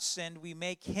have not sinned, we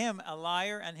make him a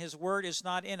liar and his word is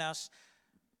not in us.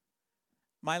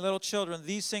 My little children,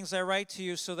 these things I write to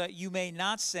you so that you may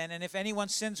not sin. And if anyone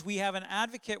sins, we have an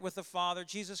advocate with the Father,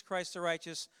 Jesus Christ the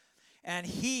righteous, and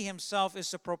he himself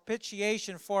is the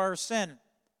propitiation for our sin.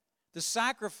 The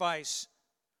sacrifice,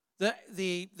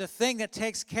 the thing that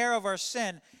takes care of our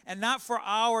sin, and not for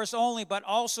ours only, but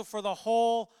also for the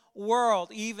whole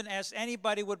world, even as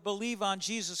anybody would believe on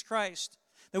Jesus Christ.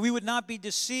 That we would not be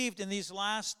deceived in these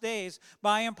last days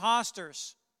by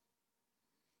impostors.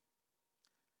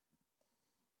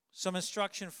 Some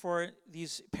instruction for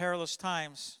these perilous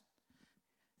times.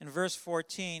 In verse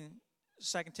 14,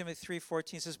 2 Timothy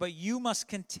 3:14 says, "But you must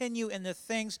continue in the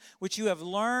things which you have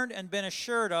learned and been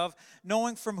assured of,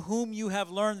 knowing from whom you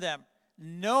have learned them."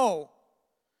 Know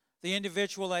the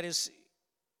individual that is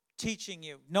teaching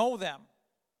you. Know them,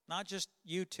 not just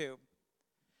YouTube.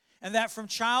 "And that from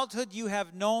childhood you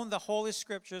have known the Holy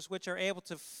Scriptures, which are able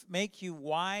to make you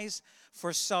wise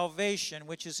for salvation,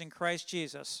 which is in Christ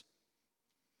Jesus.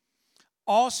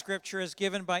 All Scripture is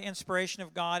given by inspiration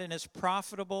of God and is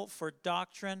profitable for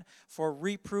doctrine, for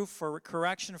reproof, for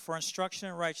correction, for instruction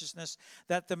in righteousness,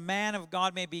 that the man of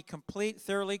God may be complete,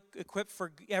 thoroughly equipped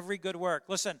for every good work."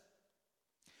 Listen,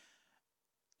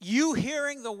 you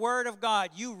hearing the Word of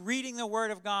God, you reading the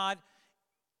Word of God,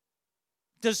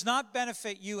 does not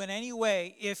benefit you in any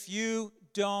way if you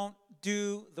don't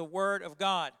do the Word of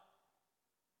God.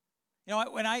 You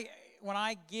know, when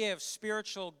I give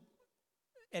spiritual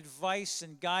advice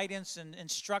and guidance and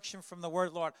instruction from the Word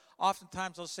of the Lord,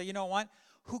 oftentimes I'll say, you know what?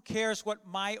 Who cares what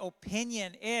my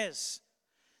opinion is?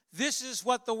 This is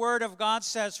what the Word of God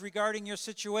says regarding your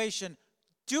situation.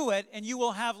 Do it and you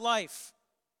will have life.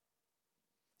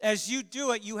 As you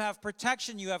do it, you have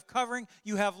protection, you have covering,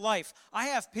 you have life. I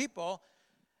have people,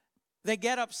 they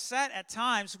get upset at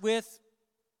times with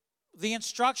the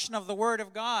instruction of the Word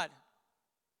of God.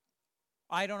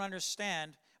 I don't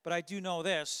understand, but I do know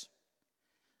this,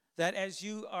 that as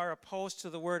you are opposed to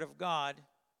the Word of God,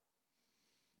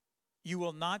 you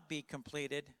will not be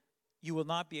completed. You will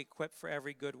not be equipped for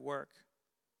every good work.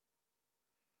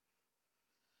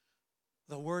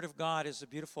 The Word of God is a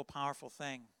beautiful, powerful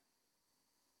thing.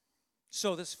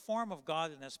 So this form of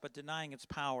godliness, but denying its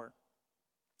power.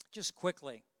 Just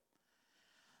quickly,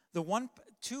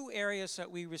 two areas that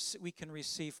we can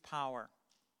receive power,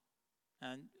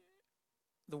 and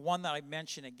the one that I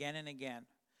mention again and again.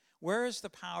 Where is the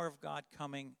power of God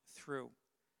coming through?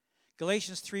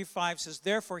 Galatians 3:5 says,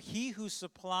 "Therefore he who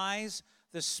supplies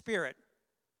the Spirit."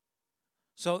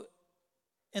 So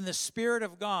in the Spirit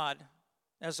of God,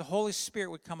 as the Holy Spirit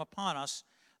would come upon us,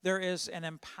 there is an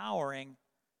empowering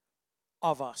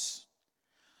of us.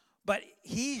 But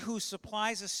he who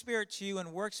supplies the Spirit to you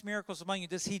and works miracles among you,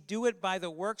 does he do it by the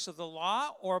works of the law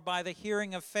or by the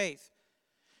hearing of faith?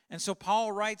 And so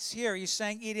Paul writes here, he's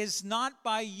saying it is not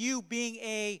by you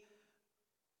being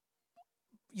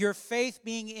your faith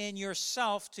being in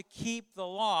yourself to keep the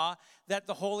law that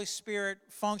the Holy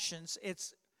Spirit functions,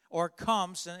 or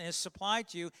comes and is supplied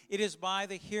to you. It is by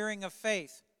the hearing of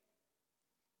faith.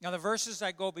 Now the verses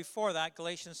that go before that,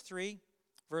 Galatians 3,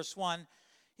 verse 1,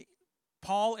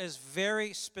 Paul is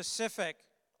very specific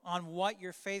on what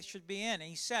your faith should be in. And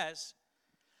he says,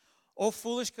 "O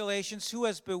foolish Galatians, who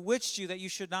has bewitched you that you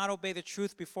should not obey the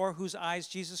truth, before whose eyes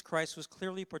Jesus Christ was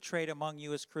clearly portrayed among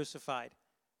you as crucified?"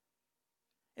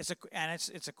 It's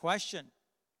a question.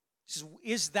 He says,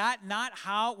 was that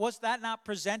not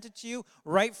presented to you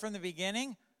right from the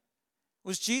beginning?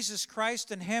 was Jesus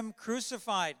Christ and him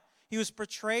crucified. He was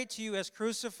portrayed to you as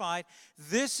crucified.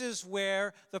 This is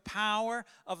where the power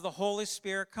of the Holy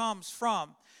Spirit comes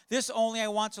from. This only I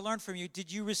want to learn from you.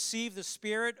 Did you receive the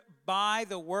Spirit by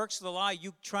the works of the law? Are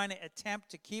you trying to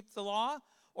attempt to keep the law,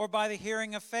 or by the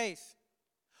hearing of faith?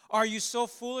 Are you so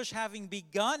foolish, having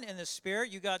begun in the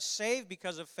Spirit, you got saved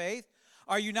because of faith?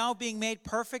 Are you now being made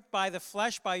perfect by the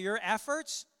flesh, by your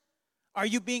efforts? Are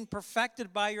you being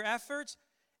perfected by your efforts?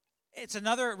 It's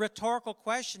another rhetorical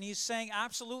question. He's saying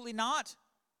absolutely not.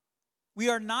 We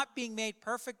are not being made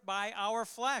perfect by our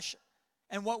flesh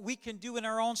and what we can do in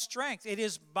our own strength. It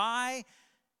is by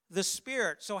the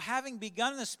Spirit. So having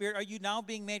begun in the Spirit, are you now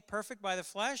being made perfect by the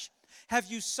flesh? Have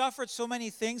you suffered so many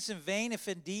things in vain, if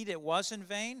indeed it was in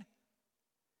vain?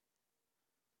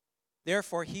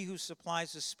 Therefore, he who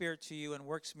supplies the Spirit to you and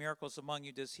works miracles among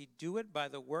you, does he do it by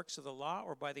the works of the law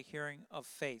or by the hearing of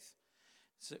faith?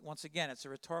 So once again, it's a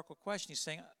rhetorical question. He's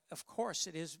saying, of course,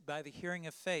 it is by the hearing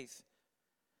of faith.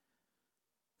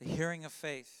 The hearing of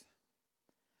faith.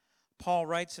 Paul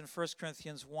writes in 1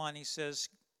 Corinthians 1, he says,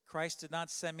 Christ did not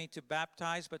send me to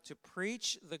baptize, but to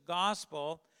preach the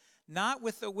gospel, not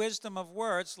with the wisdom of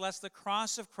words, lest the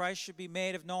cross of Christ should be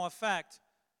made of no effect.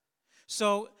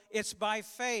 So it's by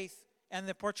faith and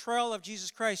the portrayal of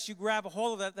Jesus Christ, you grab a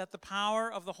hold of that the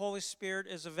power of the Holy Spirit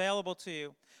is available to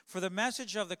you. For the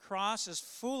message of the cross is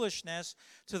foolishness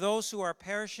to those who are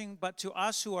perishing, but to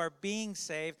us who are being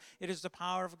saved, it is the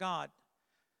power of God.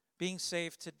 Being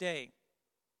saved today.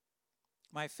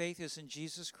 My faith is in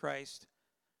Jesus Christ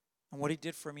and what he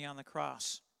did for me on the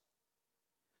cross.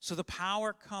 So the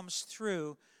power comes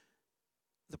through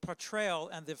the portrayal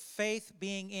and the faith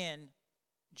being in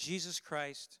Jesus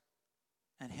Christ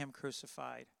and him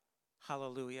crucified.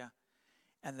 Hallelujah.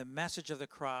 And the message of the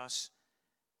cross,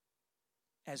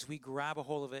 as we grab a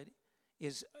hold of it,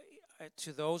 is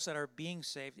to those that are being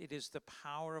saved, it is the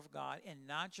power of God. And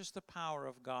not just the power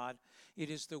of God,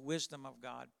 it is the wisdom of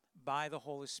God by the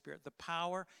Holy Spirit. The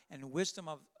power and wisdom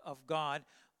of God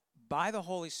by the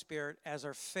Holy Spirit as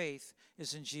our faith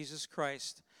is in Jesus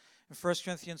Christ. In 1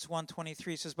 Corinthians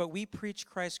 1:23 it says, but we preach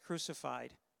Christ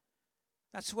crucified.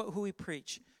 That's who we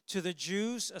preach. To the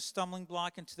Jews, a stumbling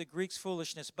block, and to the Greeks,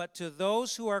 foolishness. But to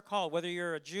those who are called, whether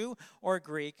you're a Jew or a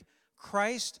Greek,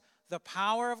 Christ, the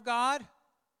power of God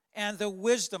and the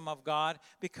wisdom of God,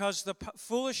 because the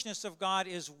foolishness of God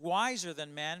is wiser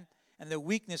than men, and the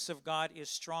weakness of God is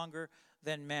stronger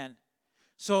than men.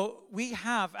 So we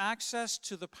have access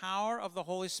to the power of the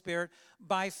Holy Spirit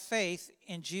by faith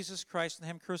in Jesus Christ and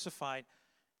him crucified,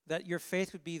 that your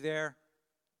faith would be there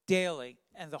daily,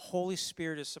 and the Holy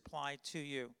Spirit is supplied to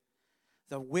you.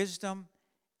 The wisdom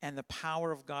and the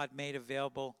power of God made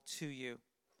available to you.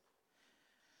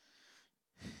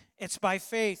 It's by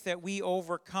faith that we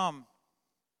overcome,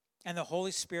 and the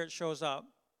Holy Spirit shows up.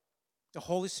 The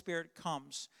Holy Spirit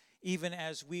comes, even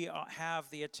as we have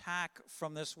the attack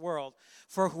from this world.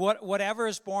 For whatever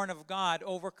is born of God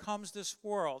overcomes this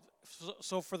world.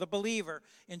 So for the believer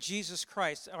in Jesus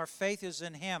Christ, our faith is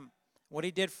in him, what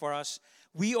he did for us.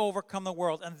 We overcome the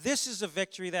world. And this is a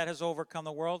victory that has overcome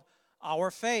the world,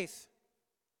 our faith.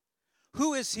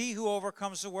 Who is he who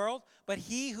overcomes the world? But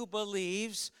he who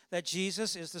believes that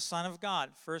Jesus is the Son of God.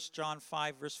 1 John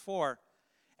 5, verse 4.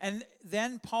 And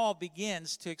then Paul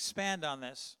begins to expand on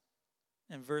this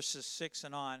in verses 6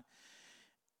 and on.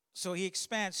 So he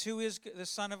expands. Who is the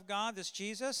Son of God, this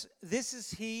Jesus? This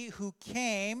is he who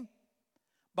came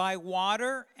by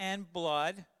water and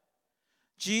blood,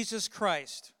 Jesus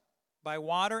Christ. By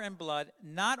water and blood,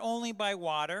 not only by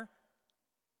water,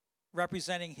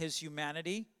 representing his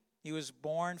humanity. He was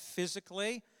born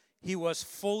physically. He was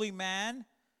fully man,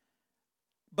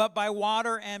 but by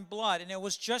water and blood. And it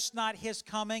was just not his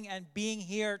coming and being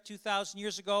here 2,000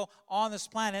 years ago on this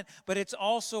planet, but it's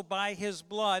also by his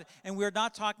blood. And we're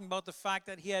not talking about the fact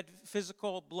that he had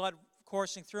physical blood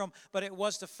coursing through him, but it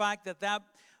was the fact that that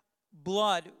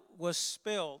blood was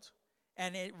spilled,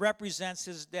 and it represents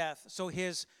his death. So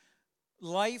his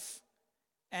life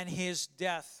and his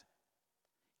death.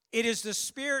 It is the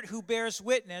Spirit who bears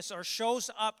witness or shows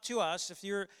up to us. If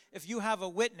you have a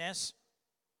witness,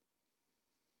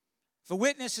 if a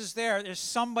witness is there, there's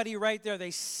somebody right there.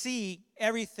 They see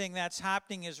everything that's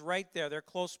happening is right there. They're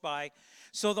close by.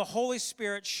 So the Holy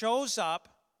Spirit shows up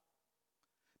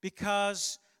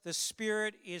because the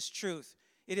Spirit is truth.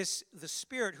 It is the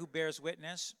Spirit who bears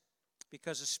witness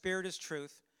because the Spirit is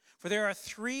truth. For there are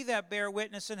three that bear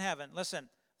witness in heaven. Listen,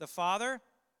 the Father,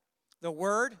 the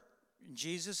Word,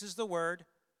 Jesus is the Word,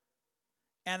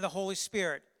 and the Holy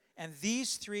Spirit. And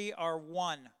these three are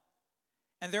one.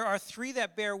 And there are three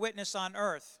that bear witness on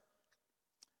earth.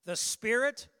 The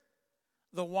Spirit,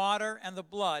 the water, and the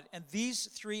blood. And these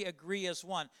three agree as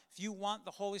one. If you want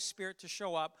the Holy Spirit to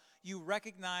show up, you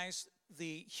recognize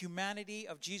the humanity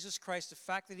of Jesus Christ, the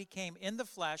fact that he came in the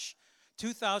flesh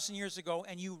 2,000 years ago,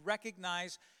 and you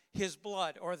recognize his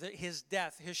blood, or his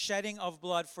death, his shedding of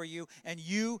blood for you, and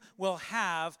you will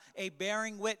have a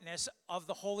bearing witness of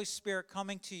the Holy Spirit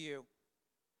coming to you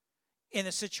in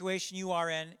the situation you are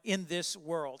in this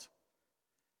world.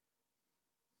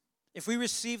 If we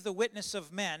receive the witness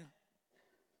of man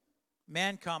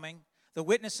coming, the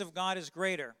witness of God is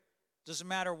greater. Doesn't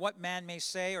matter what man may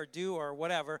say or do or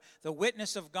whatever, the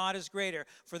witness of God is greater.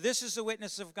 For this is the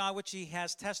witness of God which he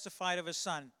has testified of his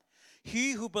Son.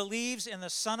 He who believes in the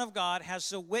Son of God has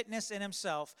the witness in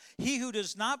himself. He who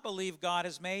does not believe God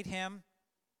has made him,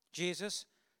 Jesus,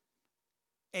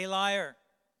 a liar.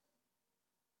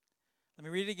 Let me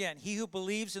read it again. He who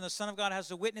believes in the Son of God has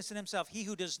the witness in himself. He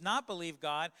who does not believe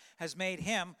God has made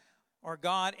him, or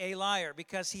God, a liar,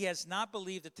 because he has not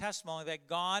believed the testimony that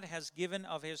God has given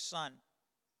of his Son.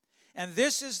 And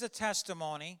this is the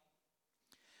testimony,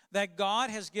 that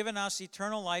God has given us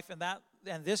eternal life,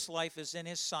 and this life is in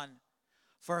his Son.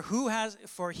 For he who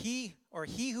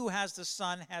has the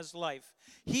Son has life.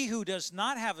 He who does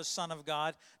not have the Son of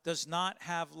God does not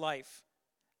have life.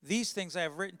 These things I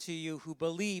have written to you who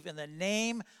believe in the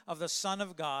name of the Son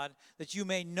of God, that you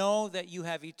may know that you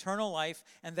have eternal life,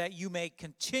 and that you may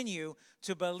continue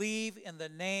to believe in the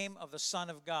name of the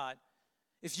Son of God.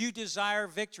 If you desire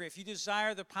victory, if you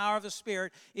desire the power of the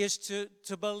Spirit, is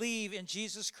to believe in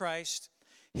Jesus Christ,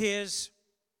 his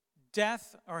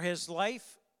death, or his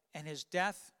life and his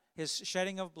death, his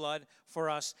shedding of blood for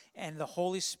us, and the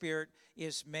Holy Spirit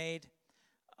is made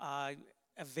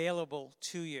available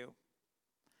to you.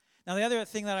 Now, the other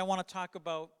thing that I want to talk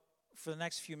about for the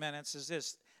next few minutes is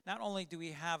this. Not only do we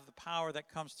have the power that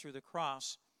comes through the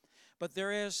cross, but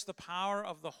there is the power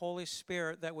of the Holy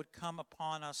Spirit that would come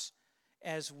upon us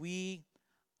as we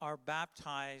are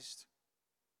baptized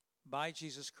by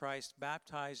Jesus Christ,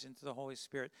 baptized into the Holy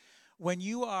Spirit. When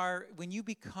you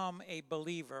become a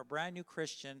believer, a brand new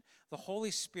Christian, the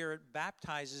Holy Spirit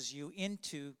baptizes you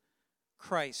into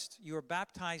Christ. You are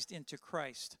baptized into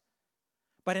Christ.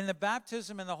 But in the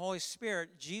baptism in the Holy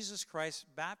Spirit, Jesus Christ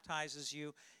baptizes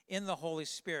you in the Holy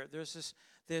Spirit. There's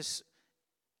this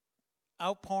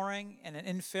outpouring and an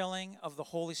infilling of the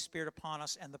Holy Spirit upon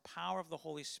us, and the power of the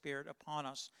Holy Spirit upon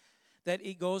us, that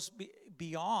it goes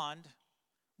beyond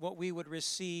what we would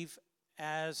receive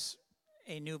as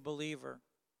a new believer,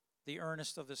 the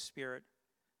earnest of the Spirit.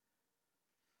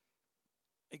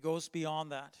 It goes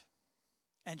beyond that.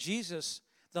 And Jesus,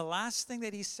 the last thing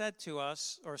that he said to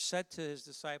us, or said to his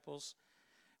disciples,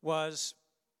 was,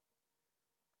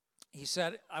 he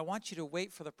said, I want you to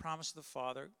wait for the promise of the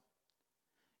Father,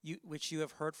 which you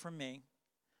have heard from me.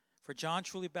 For John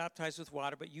truly baptized with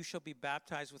water, but you shall be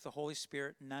baptized with the Holy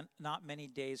Spirit not many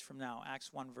days from now.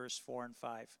 Acts 1, verse 4 and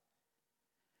 5.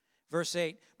 Verse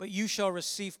 8, but you shall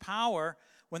receive power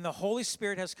when the Holy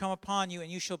Spirit has come upon you,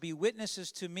 and you shall be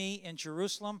witnesses to me in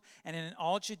Jerusalem and in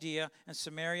all Judea and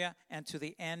Samaria and to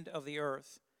the end of the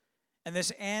earth. And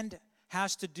this end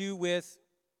has to do with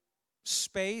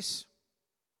space,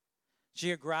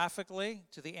 geographically,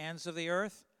 to the ends of the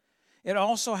earth. It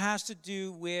also has to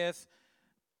do with,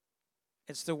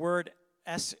 it's the word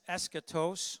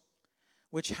eschatos,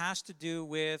 which has to do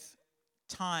with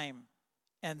time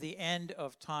and the end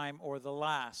of time, or the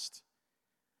last.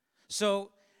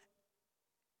 So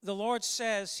the Lord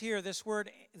says here, this word,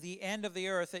 the end of the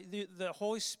earth, that the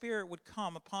Holy Spirit would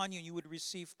come upon you and you would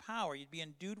receive power. You'd be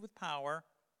endued with power,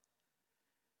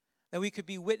 that we could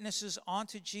be witnesses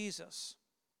unto Jesus.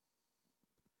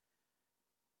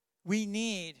 We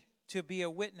need to be a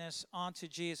witness unto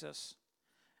Jesus.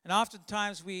 And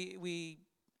oftentimes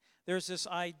there's this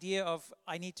idea of,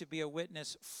 I need to be a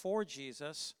witness for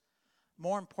Jesus.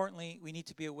 More importantly, we need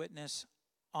to be a witness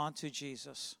unto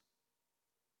Jesus.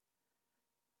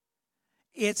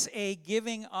 It's a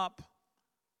giving up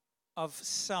of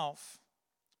self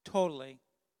totally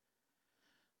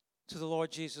to the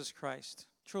Lord Jesus Christ.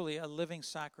 Truly a living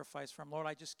sacrifice from, Lord,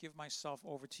 I just give myself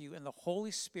over to you. And the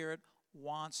Holy Spirit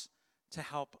wants to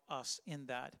help us in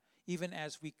that, even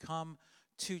as we come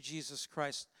to Jesus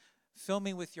Christ. Fill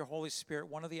me with your Holy Spirit.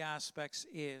 One of the aspects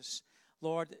is,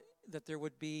 Lord, that there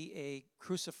would be a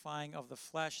crucifying of the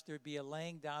flesh, there would be a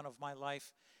laying down of my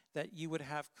life, that you would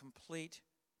have complete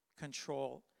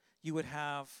control.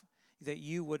 That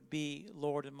you would be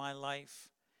Lord in my life,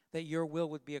 that your will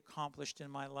would be accomplished in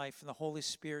my life. And the Holy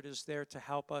Spirit is there to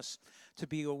help us to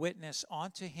be a witness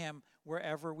unto him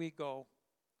wherever we go,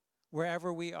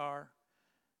 wherever we are.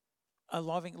 A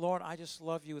loving, Lord, I just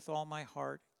love you with all my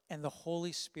heart, And the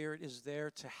Holy Spirit is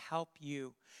there to help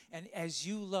you. And as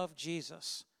you love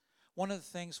Jesus, one of the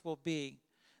things will be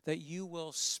that you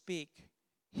will speak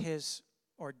his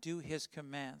or do his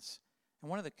commands. And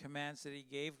one of the commands that he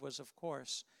gave was, of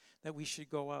course, that we should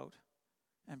go out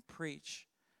and preach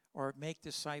or make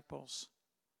disciples.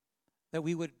 That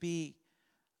we would be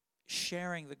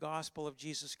sharing the gospel of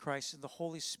Jesus Christ. And the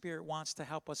Holy Spirit wants to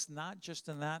help us not just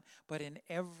in that, but in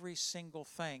every single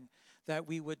thing that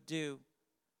we would do.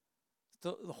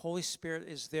 The Holy Spirit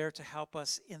is there to help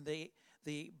us in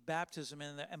the baptism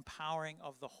and the empowering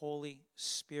of the Holy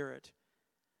Spirit.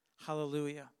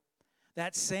 Hallelujah.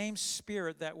 That same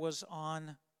Spirit that was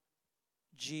on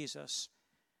Jesus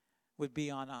would be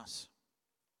on us.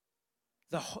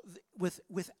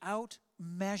 Without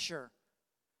measure.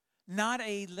 Not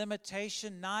a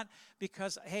limitation, not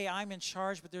because, hey, I'm in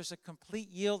charge, but there's a complete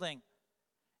yielding.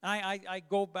 And I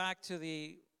go back to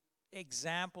the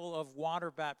example of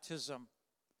water baptism.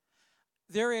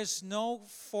 There is no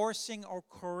forcing or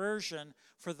coercion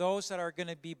for those that are going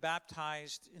to be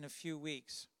baptized in a few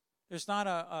weeks. There's not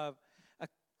a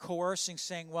coercing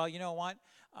saying, well, you know what?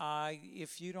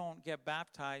 If you don't get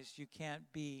baptized, you can't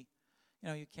be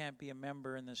a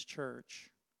member in this church.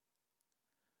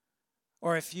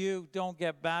 Or if you don't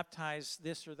get baptized,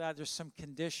 this or that, there's some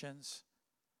conditions.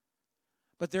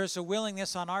 But there's a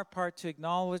willingness on our part to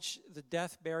acknowledge the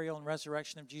death, burial, and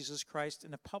resurrection of Jesus Christ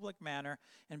in a public manner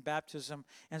in baptism.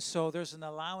 And so there's an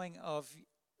allowing of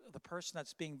the person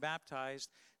that's being baptized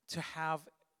to have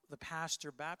the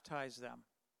pastor baptize them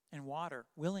in water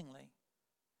willingly.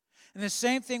 And the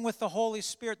same thing with the Holy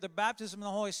Spirit, the baptism of the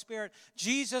Holy Spirit.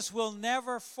 Jesus will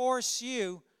never force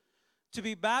you to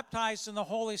be baptized in the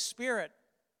Holy Spirit,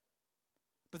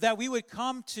 but that we would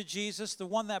come to Jesus, the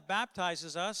one that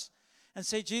baptizes us, and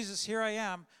say, Jesus, here I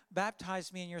am,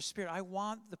 baptize me in your Spirit. I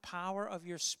want the power of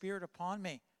your Spirit upon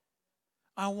me.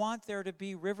 I want there to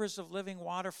be rivers of living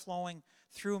water flowing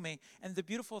through me. And the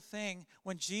beautiful thing,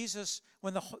 when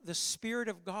the Spirit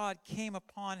of God came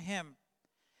upon him,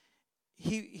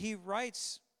 he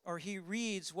writes, or he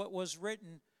reads what was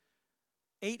written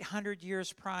 800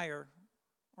 years prior,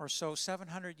 or so,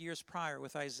 700 years prior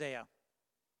with Isaiah.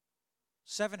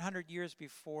 700 years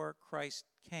before Christ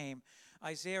came,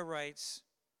 Isaiah writes,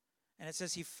 and it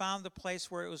says, he found the place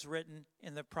where it was written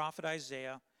in the prophet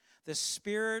Isaiah, the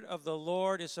Spirit of the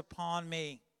Lord is upon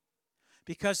me,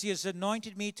 because he has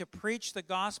anointed me to preach the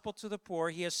gospel to the poor.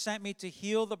 He has sent me to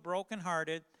heal the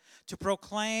brokenhearted, to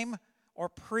proclaim or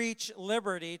preach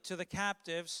liberty to the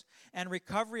captives, and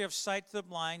recovery of sight to the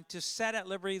blind, to set at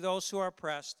liberty those who are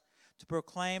oppressed, to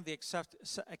proclaim the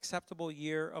acceptable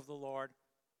year of the Lord.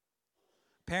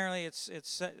 Apparently,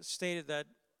 it's stated that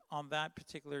on that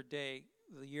particular day,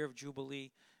 the year of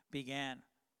Jubilee began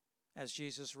as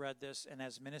Jesus read this and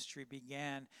as ministry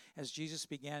began, as Jesus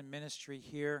began ministry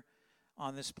here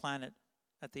on this planet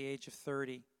at the age of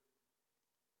 30.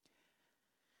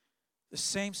 The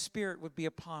same Spirit would be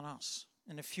upon us.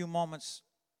 In a few moments,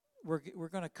 we're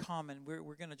going to come and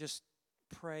we're going to just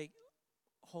pray,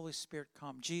 Holy Spirit,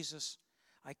 come. Jesus,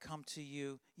 I come to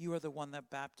you. You are the one that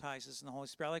baptizes in the Holy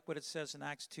Spirit. I like what it says in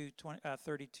Acts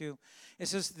 2:32. It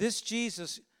says, this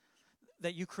Jesus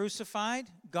that you crucified,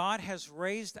 God has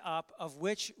raised up, of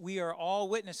which we are all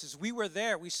witnesses. We were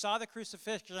there. We saw the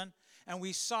crucifixion, and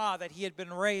we saw that he had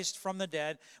been raised from the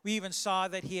dead. We even saw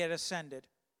that he had ascended.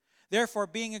 Therefore,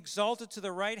 being exalted to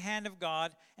the right hand of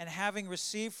God, and having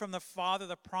received from the Father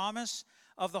the promise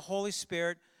of the Holy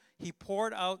Spirit, he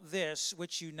poured out this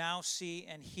which you now see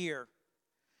and hear.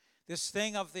 This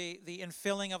thing of the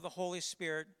infilling of the Holy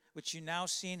Spirit, which you now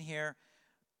see and hear,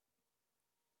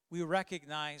 we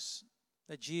recognize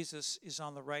that Jesus is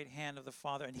on the right hand of the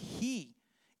Father, and he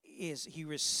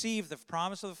received the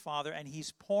promise of the Father, and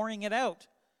he's pouring it out.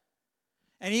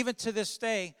 And even to this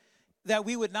day, that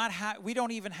we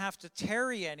don't even have to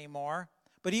tarry anymore,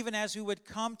 but even as we would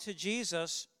come to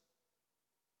Jesus,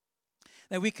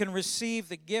 that we can receive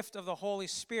the gift of the Holy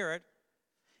Spirit.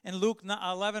 In Luke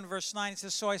 11, verse 9, it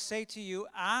says, so I say to you,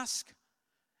 ask,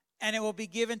 and it will be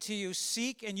given to you.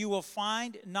 Seek, and you will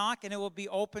find. Knock, and it will be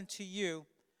opened to you.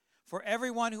 For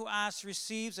everyone who asks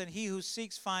receives, and he who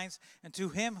seeks finds, and to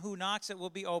him who knocks it will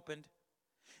be opened.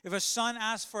 If a son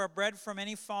asks for a bread from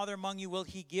any father among you, will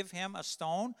he give him a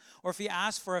stone? Or if he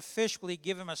asks for a fish, will he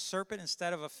give him a serpent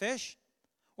instead of a fish?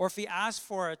 Or if he asks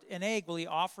for an egg, will he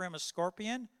offer him a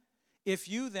scorpion? If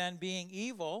you then, being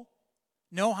evil,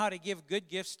 know how to give good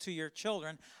gifts to your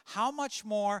children, how much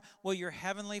more will your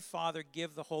heavenly Father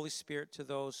give the Holy Spirit to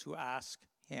those who ask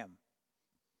him?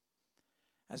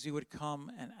 As we would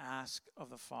come and ask of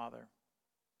the Father.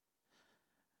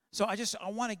 So I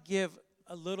want to give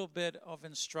a little bit of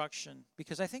instruction,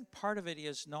 because I think part of it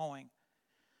is knowing,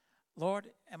 Lord,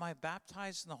 am I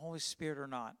baptized in the Holy Spirit or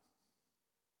not?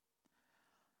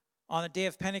 On the day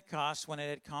of Pentecost, when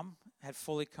it had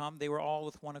fully come, they were all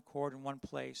with one accord in one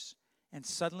place. And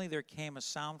suddenly there came a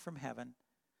sound from heaven,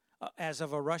 as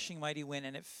of a rushing mighty wind,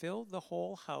 and it filled the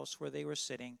whole house where they were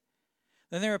sitting.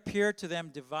 Then there appeared to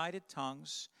them divided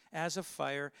tongues, as of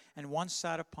fire, and one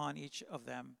sat upon each of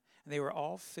them. And they were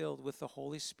all filled with the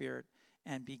Holy Spirit,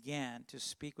 and began to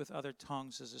speak with other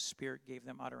tongues as the Spirit gave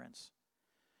them utterance.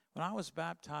 When I was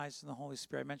baptized in the Holy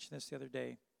Spirit, I mentioned this the other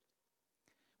day.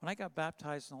 When I got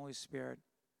baptized in the Holy Spirit,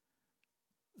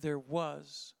 there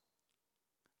was,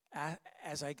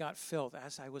 as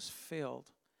I was filled,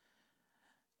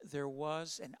 there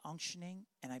was an unctioning,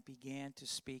 and I began to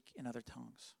speak in other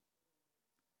tongues.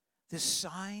 This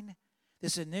sign,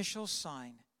 this initial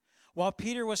sign, while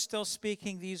Peter was still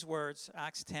speaking these words,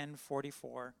 Acts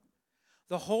 10:44,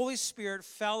 the Holy Spirit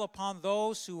fell upon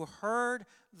those who heard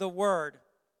the word,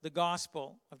 the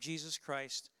gospel of Jesus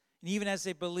Christ. And even as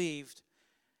they believed,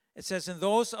 it says, and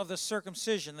those of the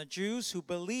circumcision, the Jews who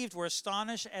believed, were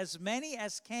astonished, as many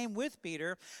as came with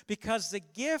Peter, because the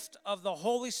gift of the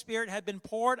Holy Spirit had been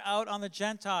poured out on the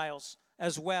Gentiles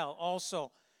as well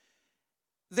also.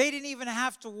 They didn't even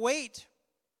have to wait.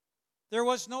 There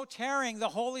was no tarrying. The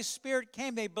Holy Spirit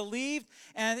came. They believed,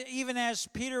 and even as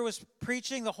Peter was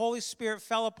preaching, the Holy Spirit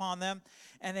fell upon them,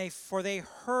 and they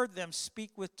heard them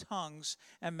speak with tongues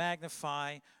and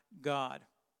magnify God.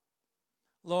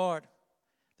 Lord,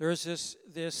 there is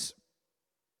this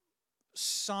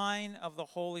sign of the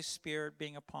Holy Spirit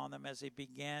being upon them as they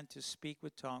began to speak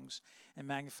with tongues and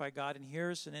magnify God. And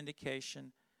here's an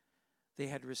indication they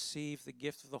had received the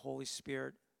gift of the Holy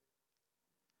Spirit,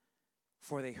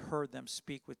 for they heard them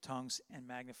speak with tongues and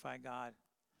magnify God.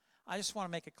 I just want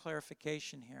to make a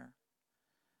clarification here.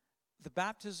 The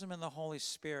baptism in the Holy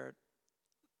Spirit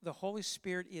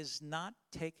is not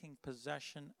taking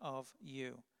possession of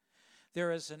you.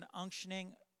 There is an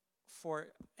unctioning for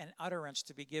an utterance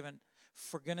to be given.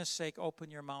 For goodness sake, open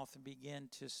your mouth and begin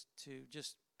to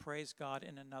just praise God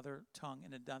in another tongue,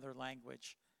 in another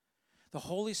language. The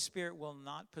Holy Spirit will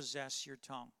not possess your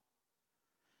tongue,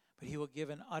 but he will give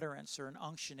an utterance or an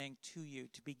unctioning to you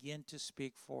to begin to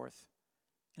speak forth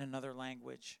in another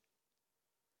language.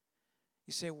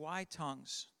 You say, why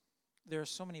tongues? There are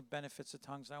so many benefits of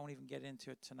tongues. I won't even get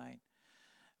into it tonight.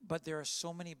 But there are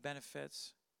so many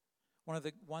benefits. One of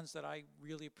the ones that I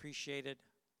really appreciated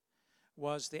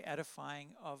was the edifying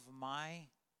of my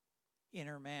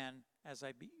inner man as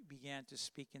I began to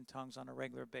speak in tongues on a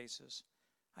regular basis.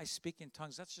 I speak in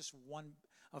tongues. That's just one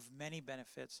of many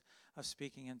benefits of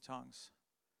speaking in tongues.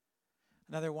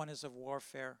 Another one is of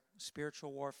warfare,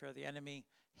 spiritual warfare. The enemy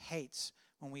hates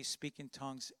when we speak in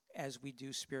tongues as we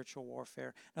do spiritual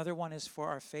warfare. Another one is for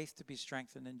our faith to be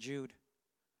strengthened in Jude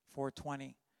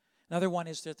 4:20. Another one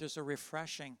is that there's a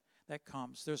refreshing that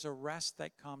comes. There's a rest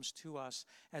that comes to us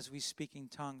as we speak in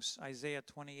tongues. Isaiah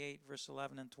 28, verse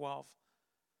 11 and 12.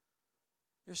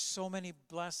 There's so many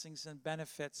blessings and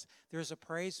benefits. There's a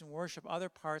praise and worship. Other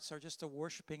parts are just a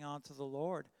worshiping unto the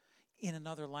Lord in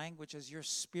another language as your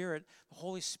spirit, the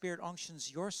Holy Spirit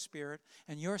unctions your spirit,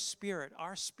 and your spirit,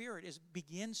 our spirit,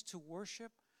 begins to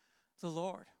worship the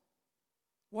Lord.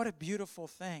 What a beautiful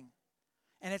thing.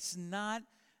 And it's not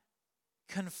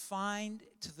confined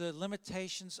to the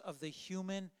limitations of the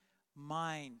human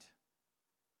mind,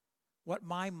 what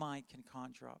my mind can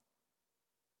conjure up.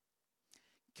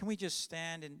 Can we just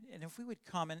stand and if we would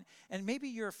come and maybe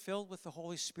you're filled with the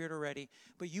Holy Spirit already,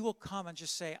 but you will come and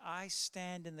just say, I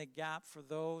stand in the gap for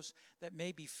those that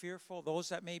may be fearful, those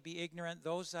that may be ignorant,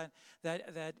 those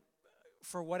that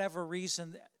for whatever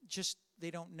reason just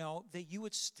they don't know, that you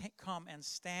would come and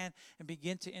stand and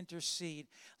begin to intercede.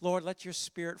 Lord, let your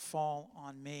Spirit fall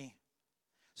on me.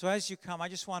 So as you come, I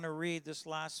just want to read this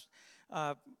last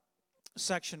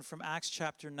section from Acts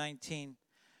chapter 19.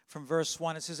 From verse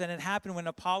 1, it says, and it happened when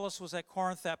Apollos was at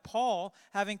Corinth that Paul,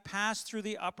 having passed through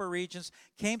the upper regions,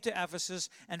 came to Ephesus,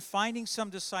 and finding some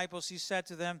disciples, he said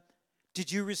to them,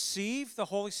 did you receive the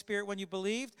Holy Spirit when you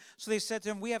believed? So they said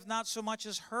to him, we have not so much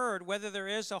as heard whether there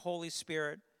is a Holy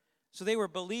Spirit. So they were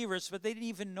believers, but they didn't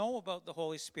even know about the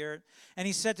Holy Spirit. And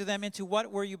he said to them, into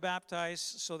what were you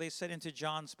baptized? So they said, into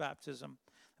John's baptism,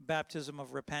 baptism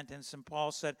of repentance. And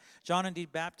Paul said, John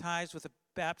indeed baptized with a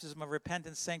baptism of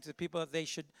repentance, saying to the people that they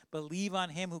should believe on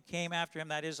him who came after him,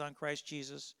 that is, on Christ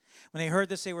Jesus. When they heard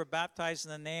this, they were baptized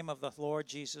in the name of the Lord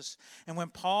Jesus. And when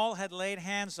Paul had laid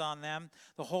hands on them,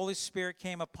 the Holy Spirit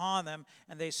came upon them,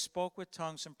 and they spoke with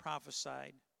tongues and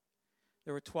prophesied.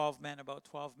 There were 12 men, about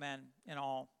 12 men in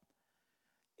all.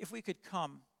 If we could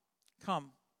come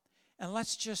Come. And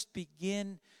let's just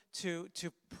begin to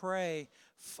pray.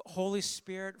 Holy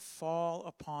Spirit, fall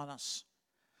upon us.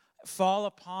 Fall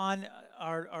upon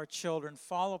our children.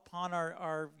 Fall upon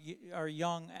our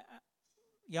young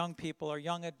people, our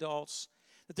young adults.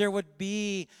 That there would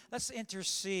be, let's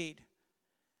intercede.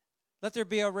 Let there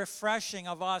be a refreshing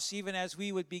of us even as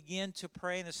we would begin to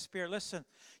pray in the Spirit. Listen,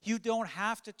 you don't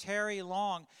have to tarry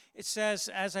long. It says,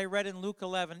 as I read in Luke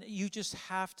 11, you just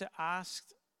have to ask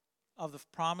of the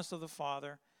promise of the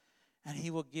Father, and He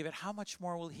will give it. How much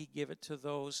more will He give it to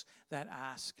those that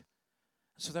ask?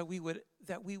 So that we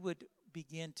would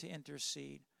begin to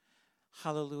intercede.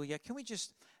 Hallelujah.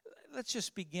 Let's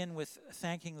just begin with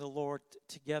thanking the Lord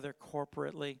together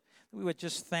corporately. We would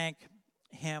just thank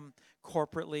Him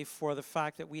corporately for the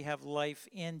fact that we have life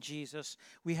in Jesus.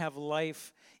 We have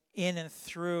life in and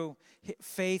through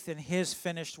faith in His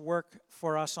finished work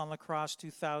for us on the cross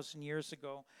 2,000 years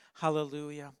ago.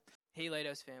 Hallelujah. Hey,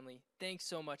 Lighthouse family. Thanks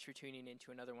so much for tuning in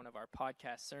to another one of our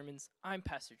podcast sermons. I'm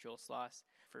Pastor Joel Sloss.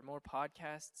 For more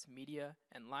podcasts, media,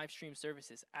 and live stream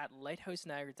services at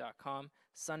lighthouseniagara.com,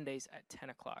 Sundays at 10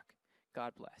 o'clock.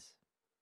 God bless.